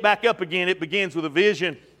we get back up again? It begins with a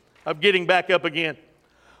vision of getting back up again.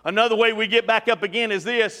 Another way we get back up again is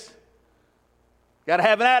this. Got to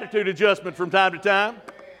have an attitude adjustment from time to time.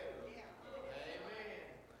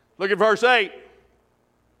 Look at verse 8.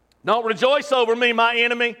 Don't rejoice over me, my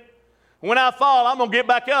enemy. When I fall, I'm going to get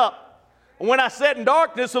back up. And when I sit in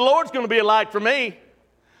darkness, the Lord's going to be a light for me.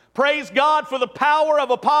 Praise God for the power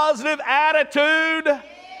of a positive attitude. Amen.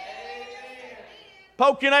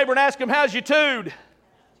 Poke your neighbor and ask him, how's your tude?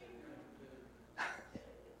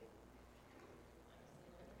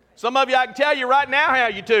 Some of you, I can tell you right now how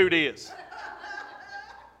your tude is.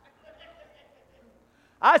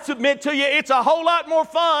 I submit to you, it's a whole lot more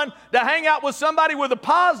fun to hang out with somebody with a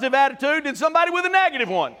positive attitude than somebody with a negative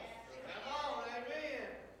one.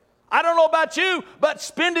 I don't know about you, but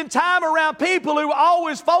spending time around people who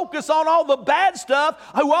always focus on all the bad stuff,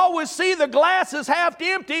 who always see the glass as half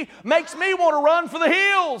empty, makes me want to run for the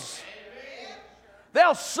hills.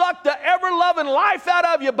 They'll suck the ever-loving life out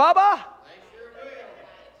of you, Bubba.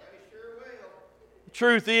 The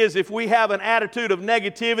truth is, if we have an attitude of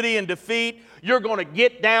negativity and defeat, you're going to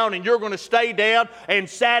get down and you're going to stay down, and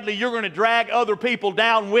sadly, you're going to drag other people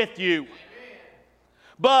down with you.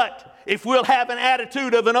 But if we'll have an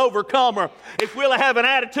attitude of an overcomer, if we'll have an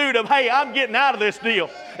attitude of, hey, I'm getting out of this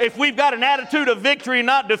deal, if we've got an attitude of victory and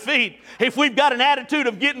not defeat, if we've got an attitude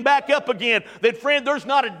of getting back up again, then friend, there's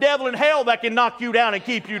not a devil in hell that can knock you down and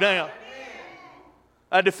keep you down.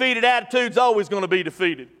 A defeated attitude's always going to be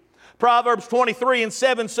defeated. Proverbs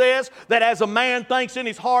 23:7 says that as a man thinks in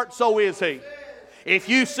his heart, so is he. If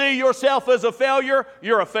you see yourself as a failure,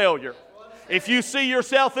 you're a failure. If you see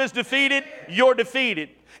yourself as defeated, you're defeated.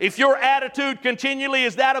 If your attitude continually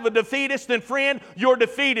is that of a defeatist, then friend, you're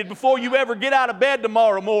defeated before you ever get out of bed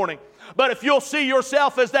tomorrow morning. But if you'll see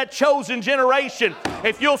yourself as that chosen generation,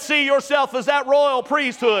 if you'll see yourself as that royal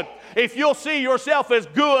priesthood, if you'll see yourself as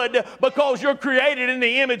good because you're created in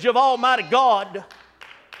the image of Almighty God,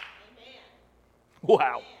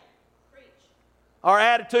 wow. Our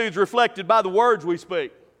attitude's reflected by the words we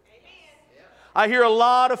speak. I hear a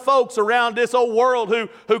lot of folks around this old world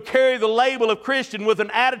who carry the label of Christian with an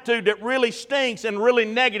attitude that really stinks and really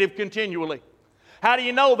negative continually. How do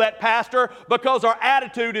you know that, Pastor? Because our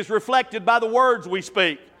attitude is reflected by the words we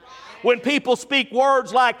speak. When people speak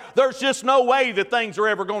words like, there's just no way that things are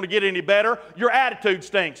ever going to get any better, your attitude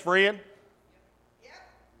stinks, friend.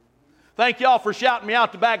 Thank y'all for shouting me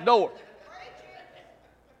out the back door.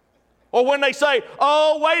 Or when they say,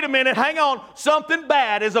 oh, wait a minute, hang on, something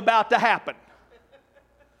bad is about to happen.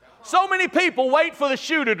 So many people wait for the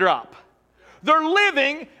shoe to drop. They're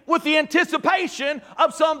living with the anticipation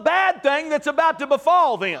of some bad thing that's about to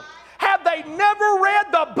befall them. Have they never read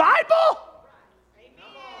the Bible?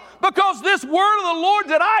 Because this word of the Lord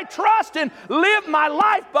that I trust and live my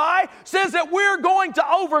life by says that we're going to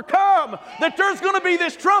overcome, that there's going to be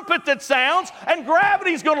this trumpet that sounds and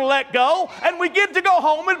gravity's going to let go and we get to go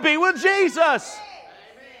home and be with Jesus.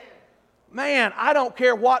 Man, I don't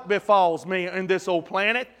care what befalls me in this old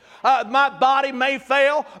planet. My body may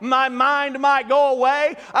fail. My mind might go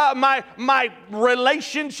away. My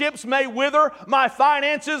relationships may wither. My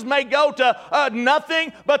finances may go to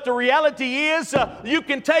nothing. But the reality is, you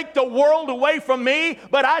can take the world away from me,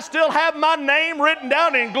 but I still have my name written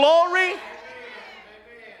down in glory.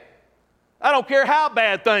 I don't care how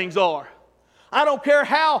bad things are. I don't care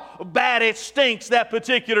how bad it stinks that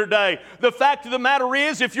particular day. The fact of the matter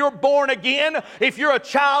is, if you're born again, if you're a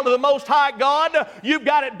child of the Most High God, you've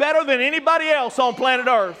got it better than anybody else on planet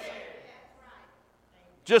Earth.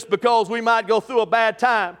 Just because we might go through a bad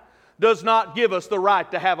time does not give us the right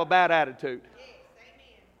to have a bad attitude.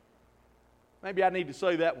 Maybe I need to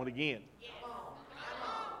say that one again.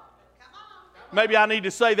 Maybe I need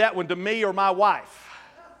to say that one to me or my wife.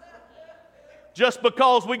 Just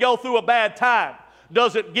because we go through a bad time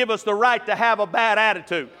doesn't give us the right to have a bad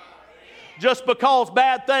attitude. Just because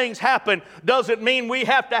bad things happen doesn't mean we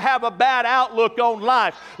have to have a bad outlook on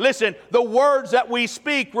life. Listen, the words that we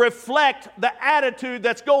speak reflect the attitude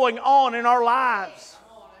that's going on in our lives.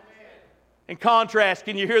 In contrast,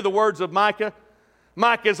 can you hear the words of Micah?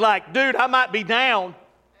 Micah's like, dude, I might be down,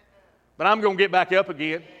 but I'm going to get back up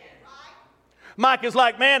again. Micah's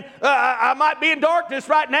like, man, I might be in darkness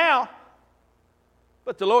right now,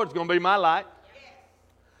 but the Lord's going to be my light.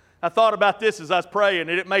 I thought about this as I was praying,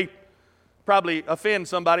 and it may probably offend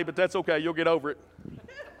somebody, but that's okay. You'll get over it.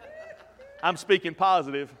 I'm speaking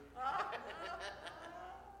positive.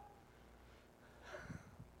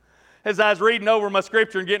 As I was reading over my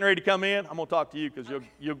scripture and getting ready to come in, I'm going to talk to you because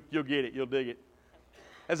you'll get it. You'll dig it.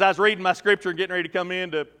 As I was reading my scripture and getting ready to come in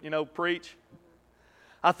to, preach,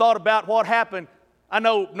 I thought about what happened. I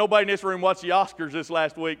know nobody in this room watched the Oscars this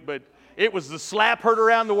last week, but it was the slap heard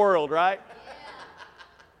around the world, right?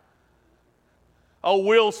 Oh,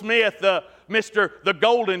 Will Smith, the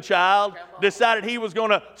golden child, decided he was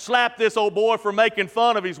going to slap this old boy for making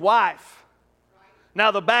fun of his wife.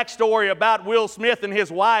 Now, the backstory about Will Smith and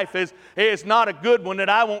his wife is not a good one that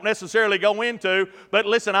I won't necessarily go into. But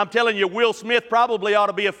listen, I'm telling you, Will Smith probably ought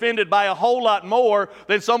to be offended by a whole lot more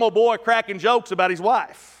than some old boy cracking jokes about his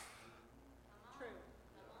wife.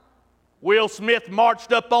 Will Smith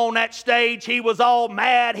marched up on that stage. He was all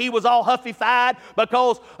mad. He was all huffy-fied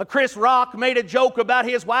because Chris Rock made a joke about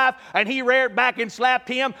his wife, and he reared back and slapped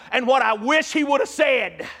him. And what I wish he would have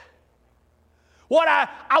said, what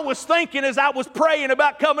I was thinking as I was praying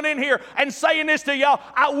about coming in here and saying this to y'all,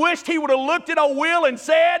 I wished he would have looked at old Will and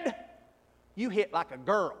said, "You hit like a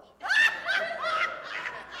girl."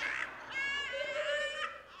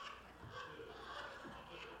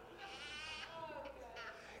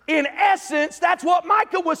 In essence, that's what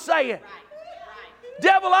Micah was saying.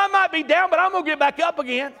 Devil, I might be down, but I'm going to get back up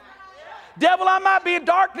again. Devil, I might be in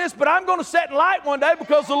darkness, but I'm going to set in light one day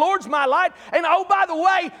because the Lord's my light. And oh, by the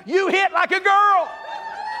way, you hit like a girl.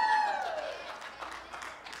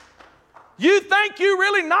 You think you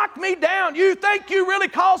really knocked me down. You think you really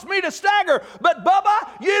caused me to stagger. But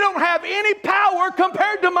Bubba, you don't have any power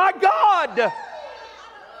compared to my God.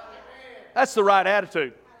 That's the right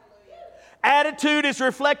attitude. Attitude is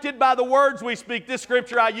reflected by the words we speak. This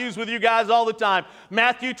scripture I use with you guys all the time.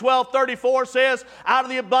 Matthew 12:34 says, out of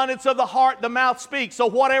the abundance of the heart, the mouth speaks. So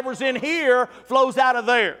whatever's in here flows out of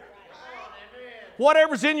there.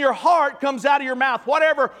 Whatever's in your heart comes out of your mouth.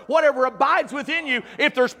 Whatever abides within you.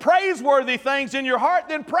 If there's praiseworthy things in your heart,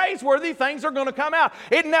 then praiseworthy things are going to come out.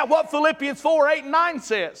 Isn't that what Philippians 4:8-9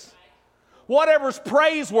 says? Whatever's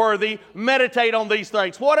praiseworthy, meditate on these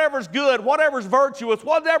things. Whatever's good, whatever's virtuous,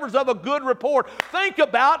 whatever's of a good report, think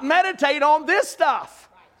about, meditate on this stuff.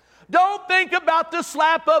 Don't think about the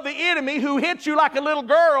slap of the enemy who hits you like a little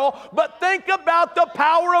girl, but think about the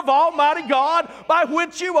power of Almighty God by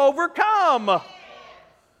which you overcome.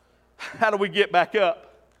 How do we get back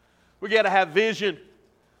up? We got to have vision.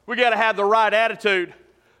 We got to have the right attitude.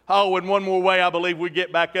 Oh, and one more way I believe we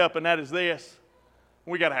get back up, and that is this.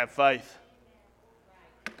 We got to have faith.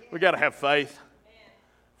 We got to have faith.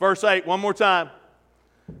 Verse 8, one more time.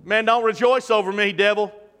 Man, don't rejoice over me,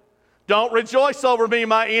 devil. Don't rejoice over me,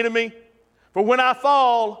 my enemy. For when I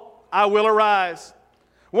fall, I will arise.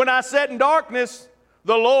 When I sit in darkness,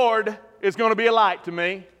 the Lord is going to be a light to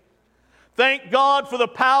me. Thank God for the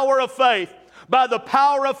power of faith. By the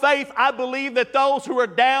power of faith, I believe that those who are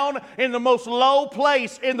down in the most low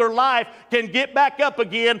place in their life can get back up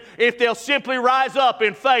again if they'll simply rise up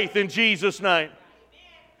in faith in Jesus' name.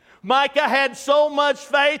 Micah had so much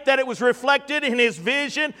faith that it was reflected in his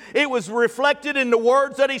vision. It was reflected in the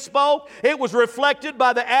words that he spoke. It was reflected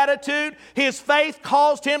by the attitude. His faith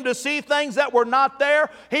caused him to see things that were not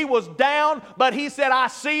there. He was down, but he said, I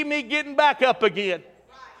see me getting back up again.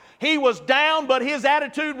 He was down, but his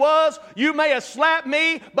attitude was, you may have slapped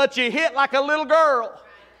me, but you hit like a little girl.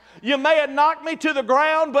 You may have knocked me to the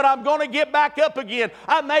ground, but I'm going to get back up again.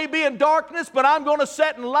 I may be in darkness, but I'm going to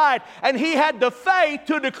set in light. And he had the faith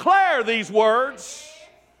to declare these words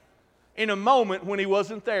in a moment when he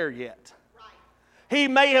wasn't there yet. He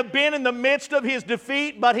may have been in the midst of his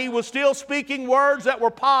defeat, but he was still speaking words that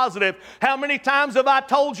were positive. How many times have I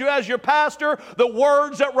told you as your pastor, the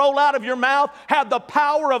words that roll out of your mouth have the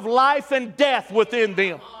power of life and death within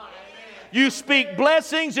them? You speak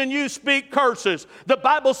blessings and you speak curses. The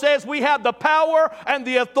Bible says we have the power and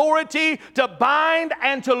the authority to bind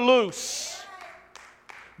and to loose.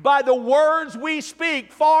 By the words we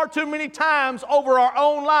speak far too many times over our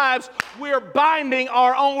own lives, we're binding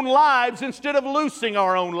our own lives instead of loosing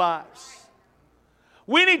our own lives.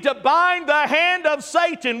 We need to bind the hand of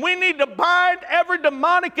Satan. We need to bind every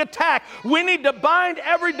demonic attack. We need to bind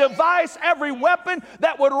every device, every weapon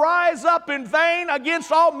that would rise up in vain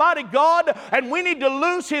against Almighty God. And we need to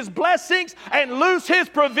loose His blessings and loose His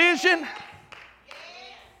provision.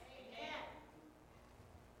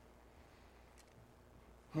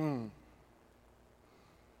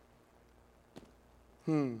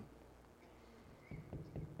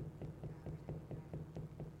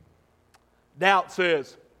 Doubt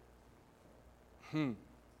says,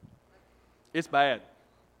 it's bad.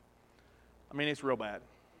 I mean, it's real bad.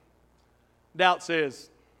 Doubt says,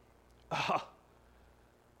 have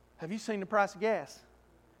you seen the price of gas?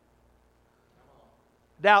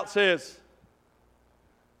 Doubt says,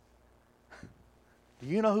 do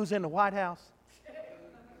you know who's in the White House?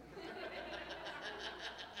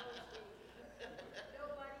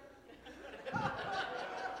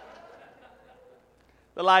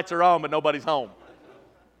 The lights are on, but nobody's home.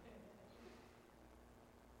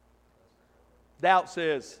 Doubt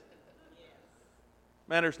says,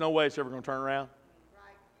 man, there's no way it's ever going to turn around.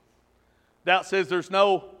 Doubt says there's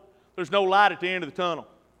no light at the end of the tunnel.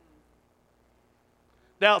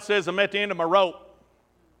 Doubt says I'm at the end of my rope.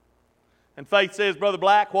 And faith says, Brother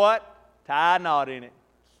Black, what? Tie a knot in it.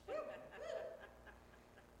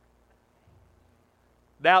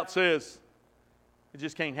 Doubt says it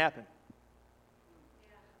just can't happen.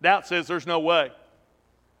 Doubt says there's no way.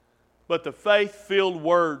 But the faith-filled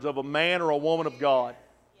words of a man or a woman of God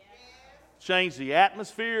changed the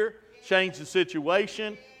atmosphere, changed the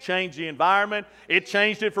situation, changed the environment. It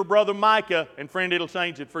changed it for Brother Micah, and friend, it'll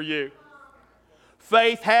change it for you.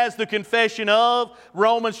 Faith has the confession of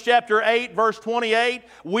Romans chapter 8, verse 28.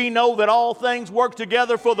 We know that all things work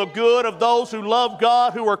together for the good of those who love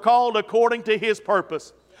God, who are called according to His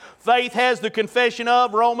purpose. Faith has the confession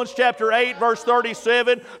of Romans chapter 8, verse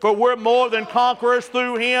 37, for we're more than conquerors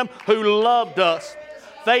through Him who loved us.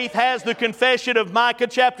 Faith has the confession of Micah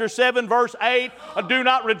chapter 7 verse 8. Do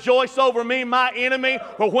not rejoice over me, my enemy,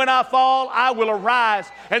 for when I fall, I will arise.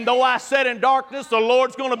 And though I sit in darkness, the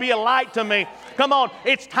Lord's going to be a light to me. Come on,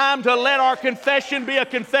 it's time to let our confession be a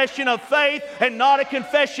confession of faith and not a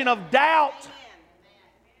confession of doubt.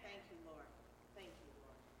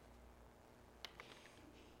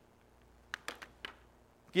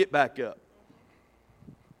 Get back up.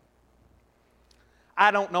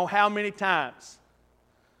 I don't know how many times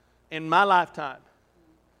in my lifetime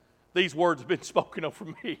these words have been spoken over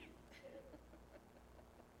me.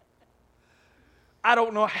 I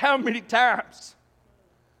don't know how many times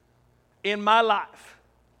in my life.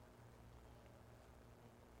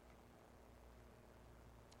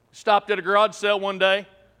 Stopped at a garage sale one day.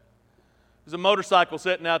 There's a motorcycle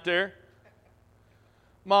sitting out there.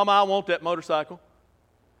 Mama, I want that motorcycle.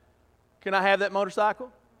 Can I have that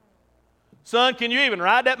motorcycle? Son, can you even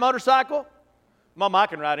ride that motorcycle? Mama, I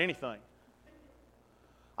can ride anything.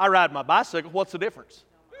 I ride my bicycle. What's the difference?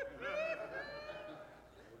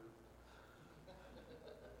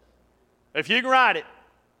 If you can ride it,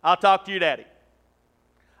 I'll talk to you, Daddy.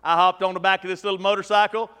 I hopped on the back of this little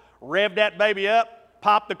motorcycle, revved that baby up,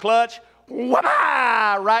 popped the clutch,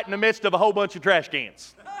 wah, right in the midst of a whole bunch of trash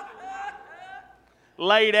cans.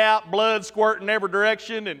 Laid out, blood squirting every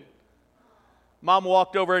direction, and Mama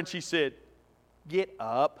walked over and she said, "Get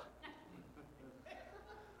up."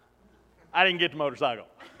 I didn't get the motorcycle.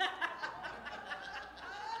 I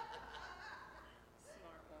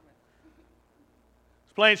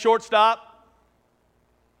was playing shortstop.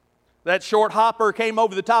 That short hopper came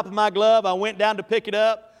over the top of my glove. I went down to pick it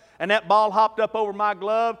up, and that ball hopped up over my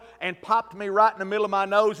glove and popped me right in the middle of my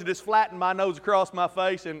nose and just flattened my nose across my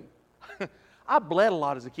face. And I bled a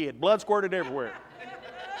lot as a kid. Blood squirted everywhere.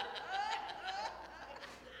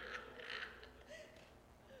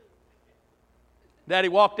 Daddy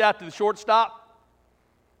walked out to the shortstop.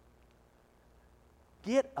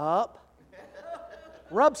 "Get up.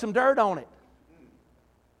 Rub some dirt on it.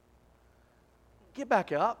 Get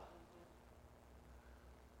back up."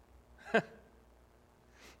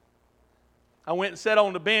 I went and sat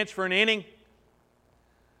on the bench for an inning.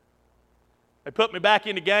 They put me back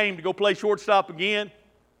in the game to go play shortstop again.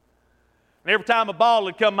 And every time a ball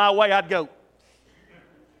would come my way, I'd go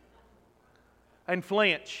and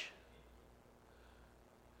flinch.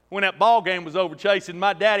 When that ball game was over, chasing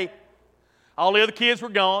my daddy, all the other kids were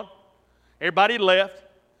gone. Everybody had left.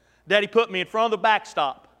 Daddy put me in front of the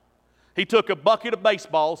backstop. He took a bucket of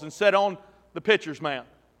baseballs and set on the pitcher's mound.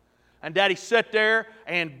 And Daddy sat there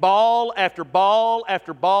and ball after ball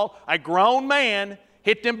after ball, a grown man,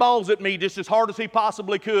 hit them balls at me just as hard as he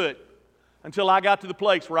possibly could until I got to the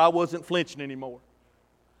place where I wasn't flinching anymore.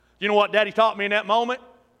 You know what Daddy taught me in that moment?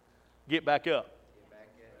 Get back up.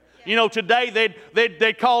 You know, today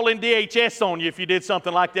they'd call in DHS on you if you did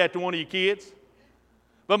something like that to one of your kids.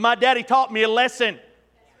 But my daddy taught me a lesson.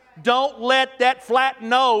 Don't let that flat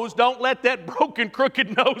nose, don't let that broken,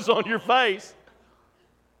 crooked nose on your face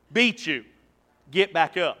beat you. Get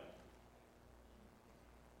back up.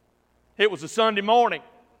 It was a Sunday morning.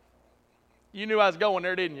 You knew I was going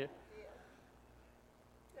there, didn't you?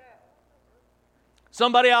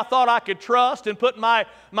 Somebody I thought I could trust and put my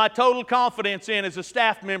total confidence in as a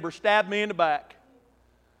staff member stabbed me in the back.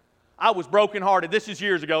 I was brokenhearted. This is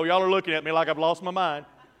years ago. Y'all are looking at me like I've lost my mind.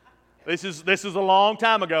 This is a long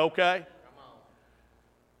time ago, okay?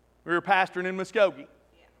 We were pastoring in Muskogee.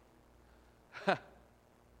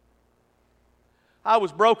 I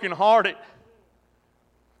was brokenhearted.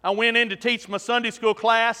 I went in to teach my Sunday school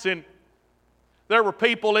class, and there were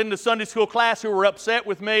people in the Sunday school class who were upset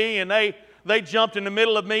with me, and they jumped in the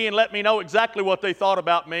middle of me and let me know exactly what they thought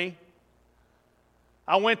about me.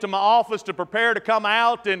 I went to my office to prepare to come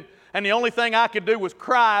out, and the only thing I could do was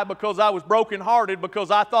cry because I was brokenhearted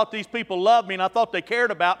because I thought these people loved me and I thought they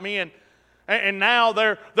cared about me, and now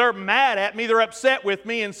they're mad at me, they're upset with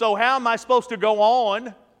me, and so how am I supposed to go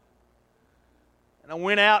on? And I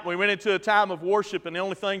went out and we went into a time of worship, and the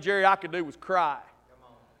only thing, Jerry, I could do was cry.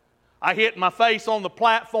 I hit my face on the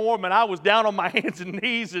platform, and I was down on my hands and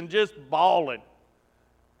knees and just bawling.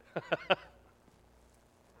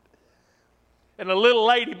 And a little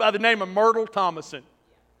lady by the name of Myrtle Thomason,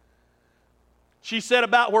 she sat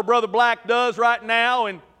about where Brother Black does right now,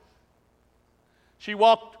 and she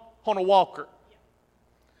walked on a walker.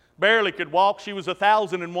 Barely could walk. She was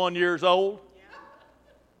 1,001 years old.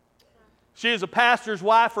 She is a pastor's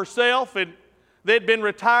wife herself, and they'd been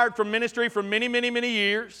retired from ministry for many, many, many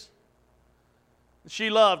years. She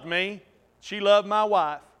loved me. She loved my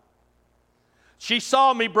wife. She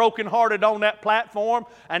saw me brokenhearted on that platform,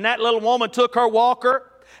 and that little woman took her walker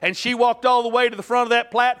And she walked all the way to the front of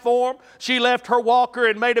that platform. She left her walker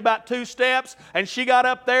and made about 2 steps. And she got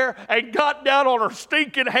up there and got down on her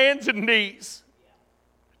stinking hands and knees.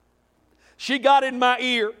 She got in my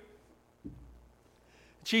ear.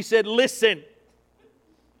 She said, listen.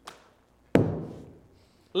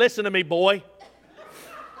 Listen to me, boy.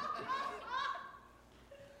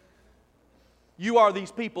 You are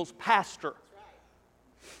these people's pastor.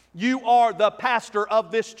 You are the pastor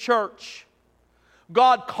of this church.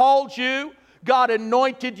 God called you. God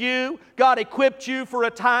anointed you. God equipped you for a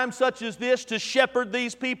time such as this to shepherd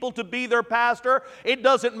these people, to be their pastor. It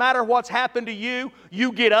doesn't matter what's happened to you.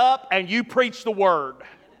 You get up and you preach the word.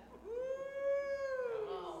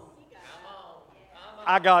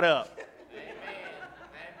 I got up.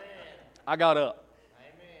 I got up.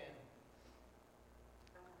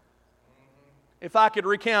 If I could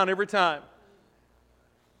recount every time,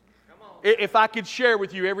 if I could share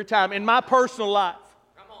with you every time in my personal life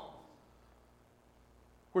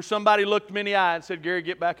where somebody looked me in the eye and said, Gary,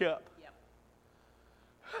 get back up.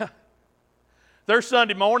 Yep. There's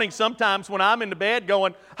Sunday mornings sometimes when I'm in the bed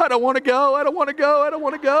going, I don't want to go, I don't want to go, I don't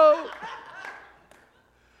want to go.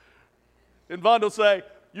 And Vaughn will say,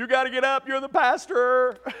 you got to get up, you're the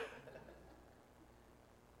pastor.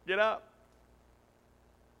 Get up.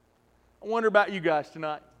 I wonder about you guys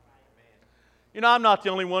tonight. You know, I'm not the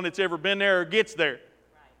only one that's ever been there or gets there.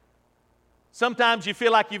 Sometimes you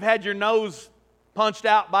feel like you've had your nose punched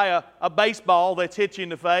out by a baseball that's hit you in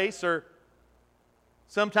the face, or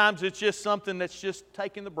sometimes it's just something that's just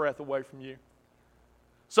taking the breath away from you.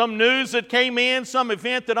 Some news that came in, some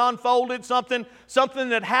event that unfolded, something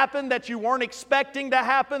that happened that you weren't expecting to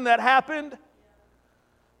happen that happened.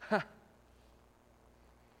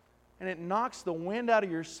 And it knocks the wind out of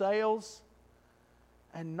your sails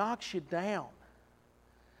and knocks you down.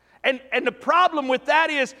 And the problem with that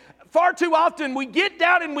is, far too often we get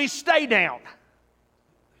down and we stay down.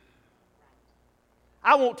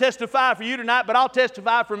 I won't testify for you tonight, but I'll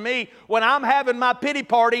testify for me. When I'm having my pity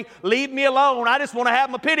party, leave me alone. I just want to have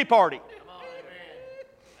my pity party. Come on, amen.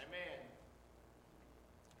 Amen.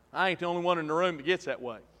 I ain't the only one in the room that gets that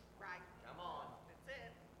way. Right. Come on. That's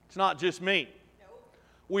it. It's not just me.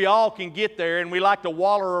 We all can get there, and we like to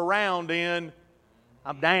waller around in,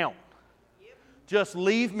 I'm down. Yep. Just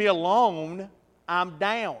leave me alone, I'm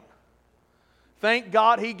down. Thank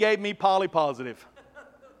God He gave me Polly Positive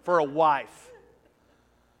for a wife.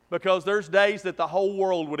 Because there's days that the whole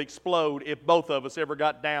world would explode if both of us ever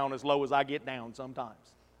got down as low as I get down sometimes.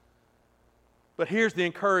 But here's the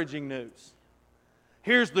encouraging news.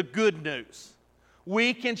 Here's the good news.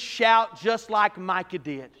 We can shout just like Micah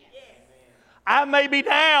did. I may be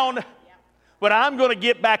down, but I'm going to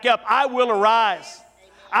get back up. I will arise.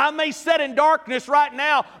 I may sit in darkness right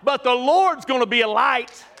now, but the Lord's going to be a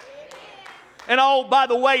light. And oh, by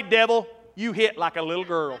the way, devil, you hit like a little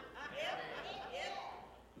girl.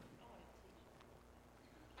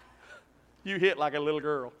 You hit like a little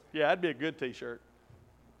girl. Yeah, that'd be a good t-shirt.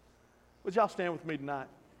 Would y'all stand with me tonight?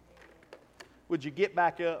 Would you get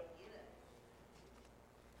back up?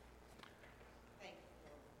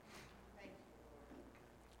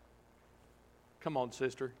 Come on,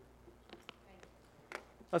 sister.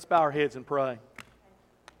 Let's bow our heads and pray.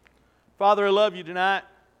 Father, I love you tonight.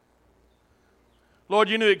 Lord,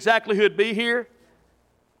 you knew exactly who would be here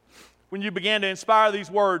when you began to inspire these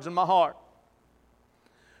words in my heart.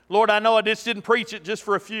 Lord, I know I just didn't preach it just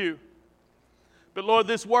for a few. But Lord,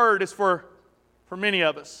 this word is for many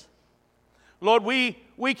of us. Lord, we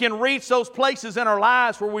can reach those places in our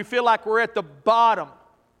lives where we feel like we're at the bottom.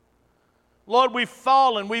 Lord, we've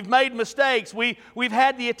fallen. We've made mistakes. We've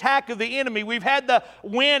had the attack of the enemy. We've had the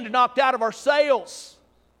wind knocked out of our sails.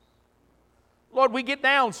 Lord, we get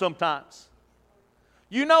down sometimes.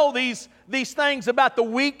 You know these things about the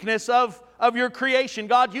weakness of your creation.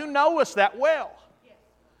 God, you know us that well.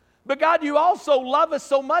 But God, you also love us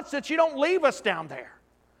so much that you don't leave us down there.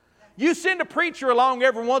 You send a preacher along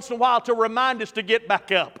every once in a while to remind us to get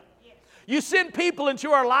back up. You send people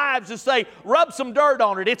into our lives to say, rub some dirt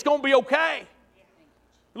on it. It's going to be okay.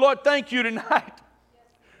 Lord, thank you tonight.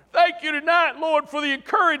 Thank you tonight, Lord, for the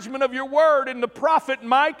encouragement of your word and the prophet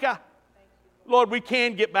Micah. Lord, we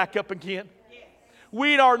can get back up again.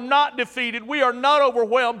 We are not defeated. We are not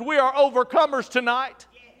overwhelmed. We are overcomers tonight.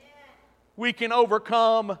 We can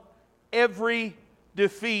overcome every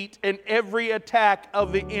defeat and every attack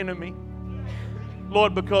of the enemy.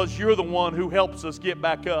 Lord, because you're the one who helps us get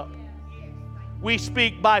back up. We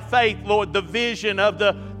speak by faith, Lord, the vision of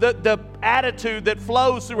the attitude that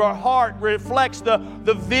flows through our heart reflects the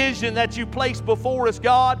vision that you place before us,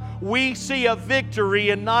 God. We see a victory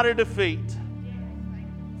and not a defeat.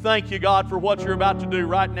 Thank you, God, for what you're about to do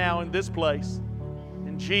right now in this place.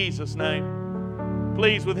 In Jesus' name.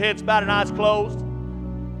 Please, with heads bowed and eyes closed.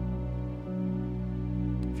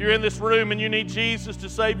 If you're in this room and you need Jesus to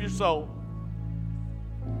save your soul,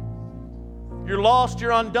 you're lost,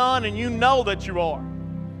 you're undone, and you know that you are.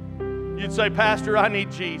 You'd say, Pastor, I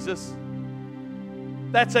need Jesus.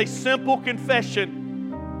 That's a simple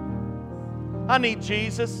confession. I need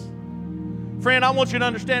Jesus. Friend, I want you to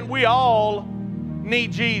understand we all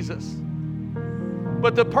need Jesus.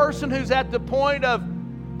 But the person who's at the point of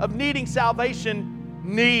needing salvation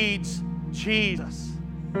needs Jesus.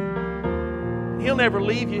 He'll never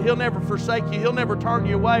leave you. He'll never forsake you. He'll never turn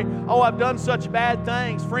you away. Oh, I've done such bad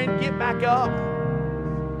things. Friend, get back up.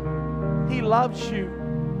 He loves you.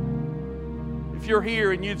 If you're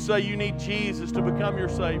here and you'd say you need Jesus to become your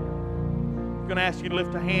Savior, I'm going to ask you to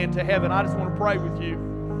lift a hand to heaven. I just want to pray with you.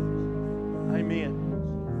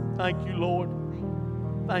 Amen. Thank you, Lord.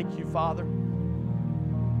 Thank you, Father.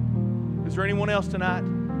 Is there anyone else tonight?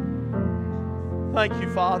 Thank you,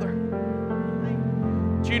 Father.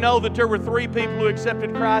 Do you know that there were 3 people who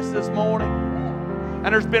accepted Christ this morning?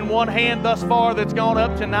 And there's been 1 hand thus far that's gone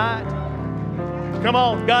up tonight. Come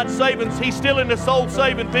on, God's saving. He's still in the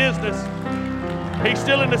soul-saving business. He's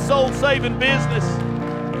still in the soul-saving business.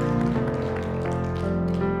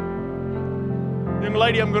 Young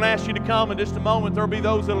lady, I'm going to ask you to come in just a moment. There'll be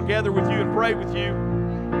those that will gather with you and pray with you.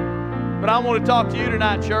 But I want to talk to you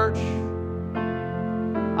tonight, church.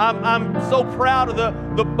 I'm so proud of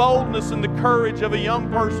the boldness and the courage of a young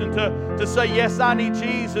person to say, yes, I need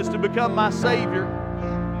Jesus to become my Savior.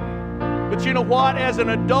 But you know what? As an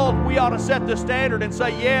adult, we ought to set the standard and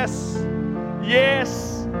say, yes,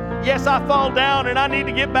 I fall down and I need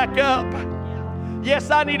to get back up. Yes,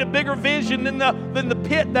 I need a bigger vision than the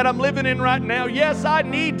pit that I'm living in right now. Yes, I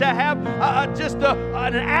need to have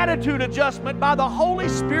an attitude adjustment by the Holy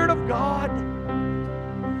Spirit of God.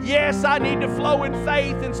 Yes, I need to flow in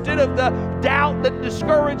faith instead of the doubt, the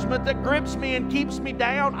discouragement that grips me and keeps me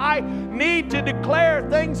down. I need to declare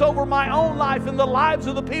things over my own life and the lives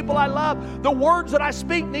of the people I love. The words that I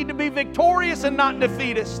speak need to be victorious and not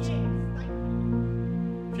defeatist.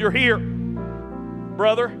 If you're here,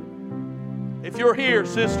 brother, if you're here,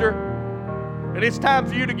 sister, and it's time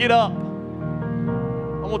for you to get up,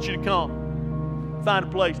 I want you to come. Find a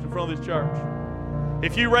place in front of this church.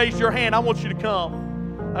 If you raised your hand, I want you to come.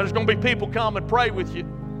 There's going to be people come and pray with you.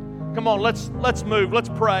 Come on, let's move. Let's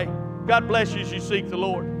pray. God bless you as you seek the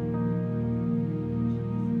Lord.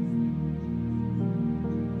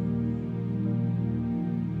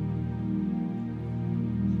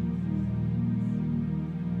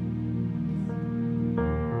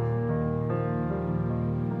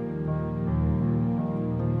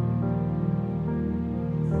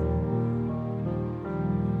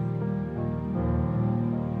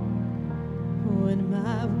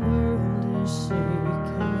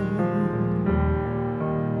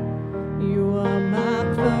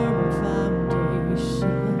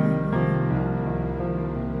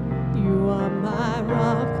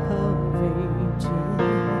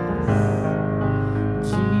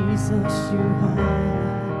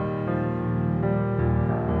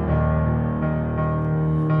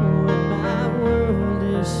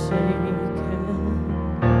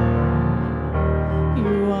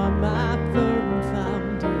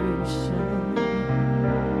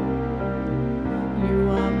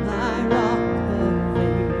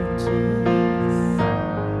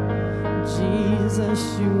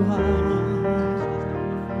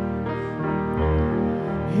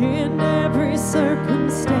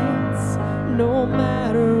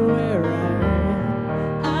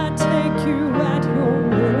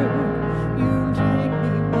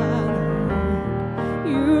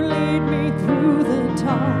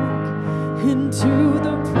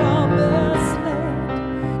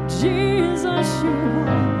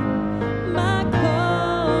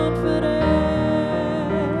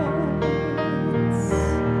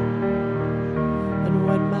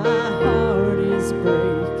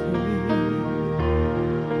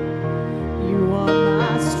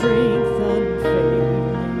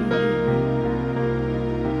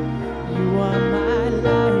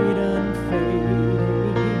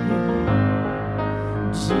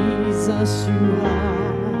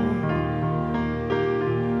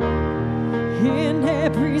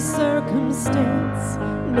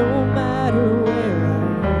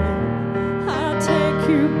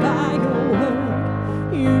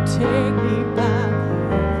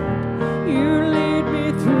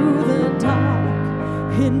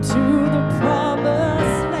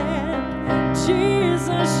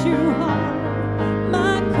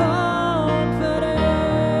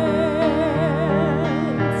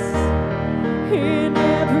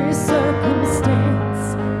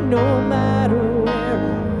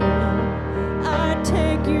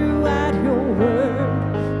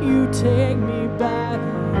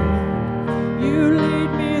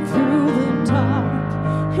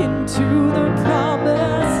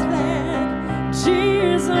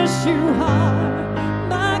 are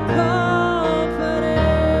my confidence.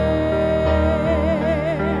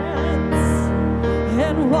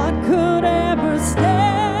 And what could ever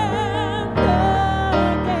stand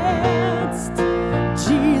against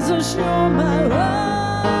Jesus? You're my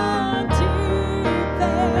one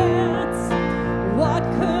defense. What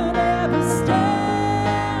could ever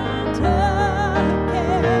stand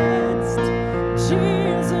against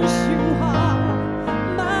Jesus? You are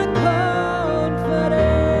my confidence.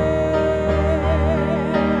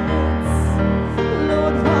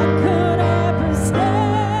 Lord, what could ever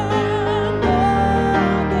stand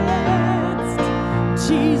against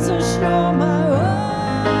Jesus? You're my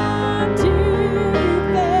one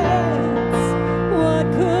defense. What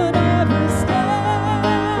could ever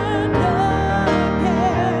stand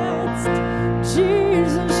against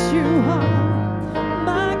Jesus? You are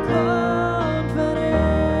my confidence.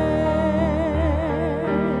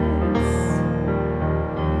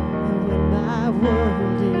 When my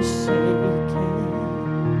world is shaking,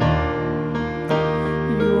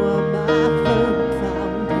 you are my firm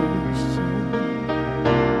foundation.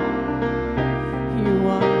 You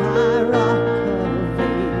are my rock of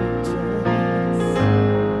ages.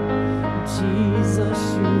 Jesus,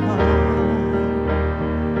 you are.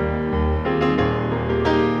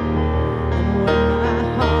 And when my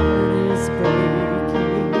heart is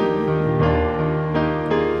breaking,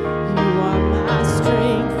 you are my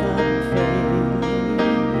strength unfailing.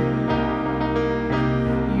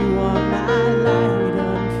 You are my light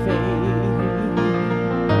unfading.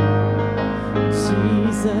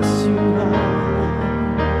 Jesus, you are.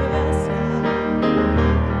 Yes, God.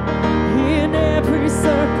 In every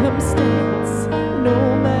circumstance,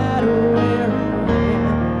 no matter where I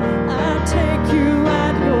am, I take you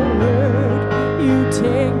at your word. You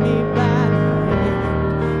take me by the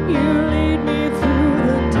hand. You lead me through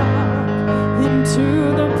the dark into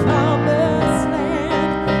the promised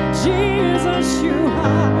land. Jesus, you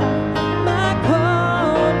are my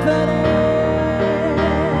confidence.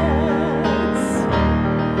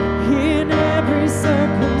 In every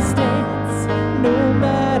circumstance, no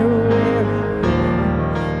matter where I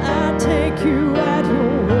am, I take you at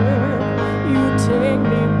your word. You take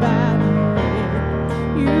me by the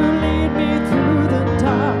hand. You lead me through the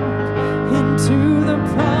dark into the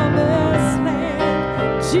promised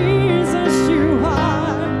land. Jesus, you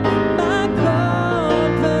are my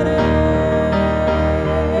confidence.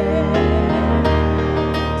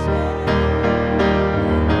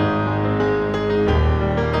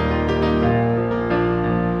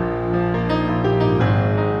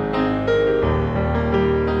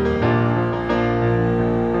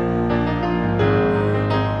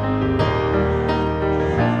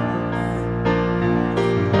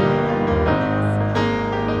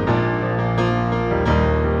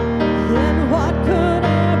 And what could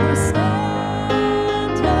ever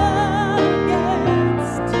stand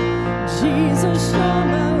against Jesus? You're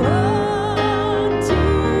my one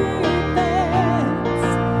defense.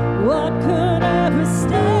 What could ever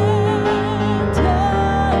stand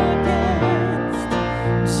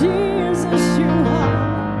against Jesus? You are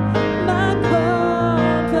my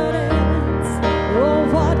confidence. Oh,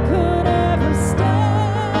 what could ever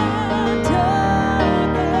stand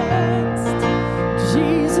against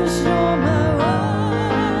Jesus? You're my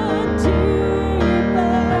one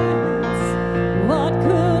defense. What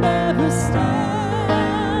could ever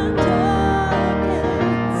stand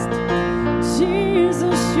against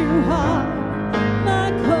Jesus? You are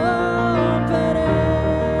my confidence.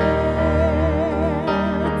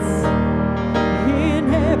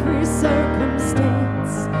 In every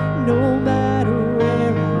circumstance, no matter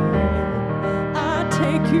where I am, I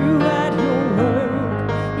take you at your word.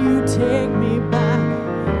 You take me by the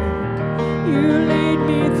hand. You lead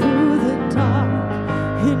me through the dark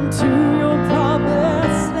into your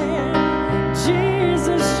promised land.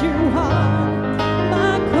 Jesus, you are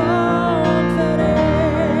my confidence.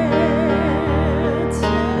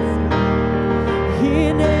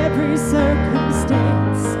 In every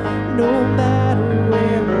circumstance, no matter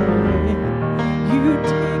where I am, you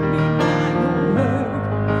take me by your word.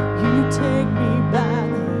 You take me by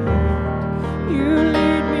the hand. You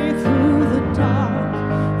lead me through the dark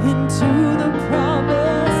into the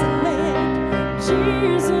promised land.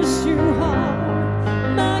 Jesus, you are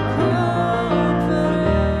my confidence.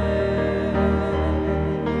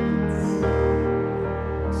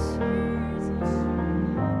 Jesus,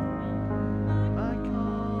 My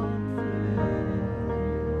confidence.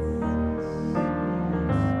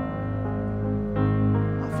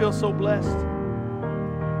 I feel so blessed.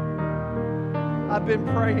 I've been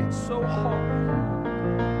praying so hard.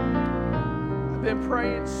 I've been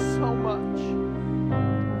praying so much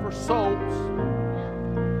for for souls.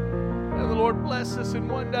 And the Lord bless us in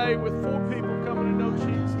one day with 4 people coming to know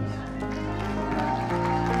Jesus.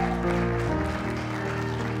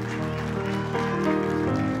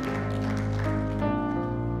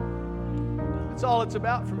 That's all it's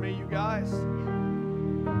about for me, you guys.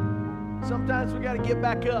 Sometimes we got to get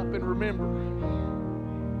back up and remember.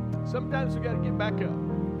 Sometimes we got to get back up.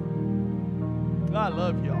 I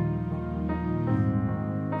love y'all.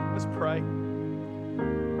 Let's pray.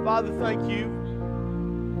 Father, thank you.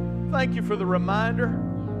 Thank you for the reminder.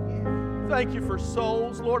 Thank you for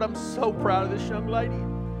souls. Lord, I'm so proud of this young lady.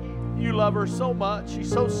 You love her so much. She's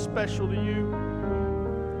so special to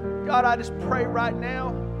you. God, I just pray right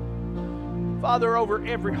now, Father, over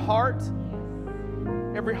every heart,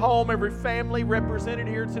 every home, every family represented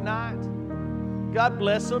here tonight. God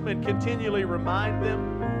bless them and continually remind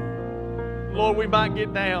them. Lord, we might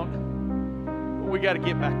get down, but we got to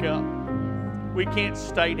get back up. We can't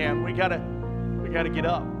stay down. We got to get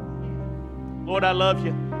up. Lord, I love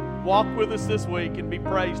you. Walk with us this week and be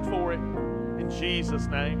praised for it. In Jesus'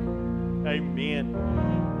 name,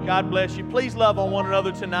 amen. God bless you. Please love on one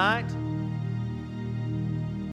another tonight.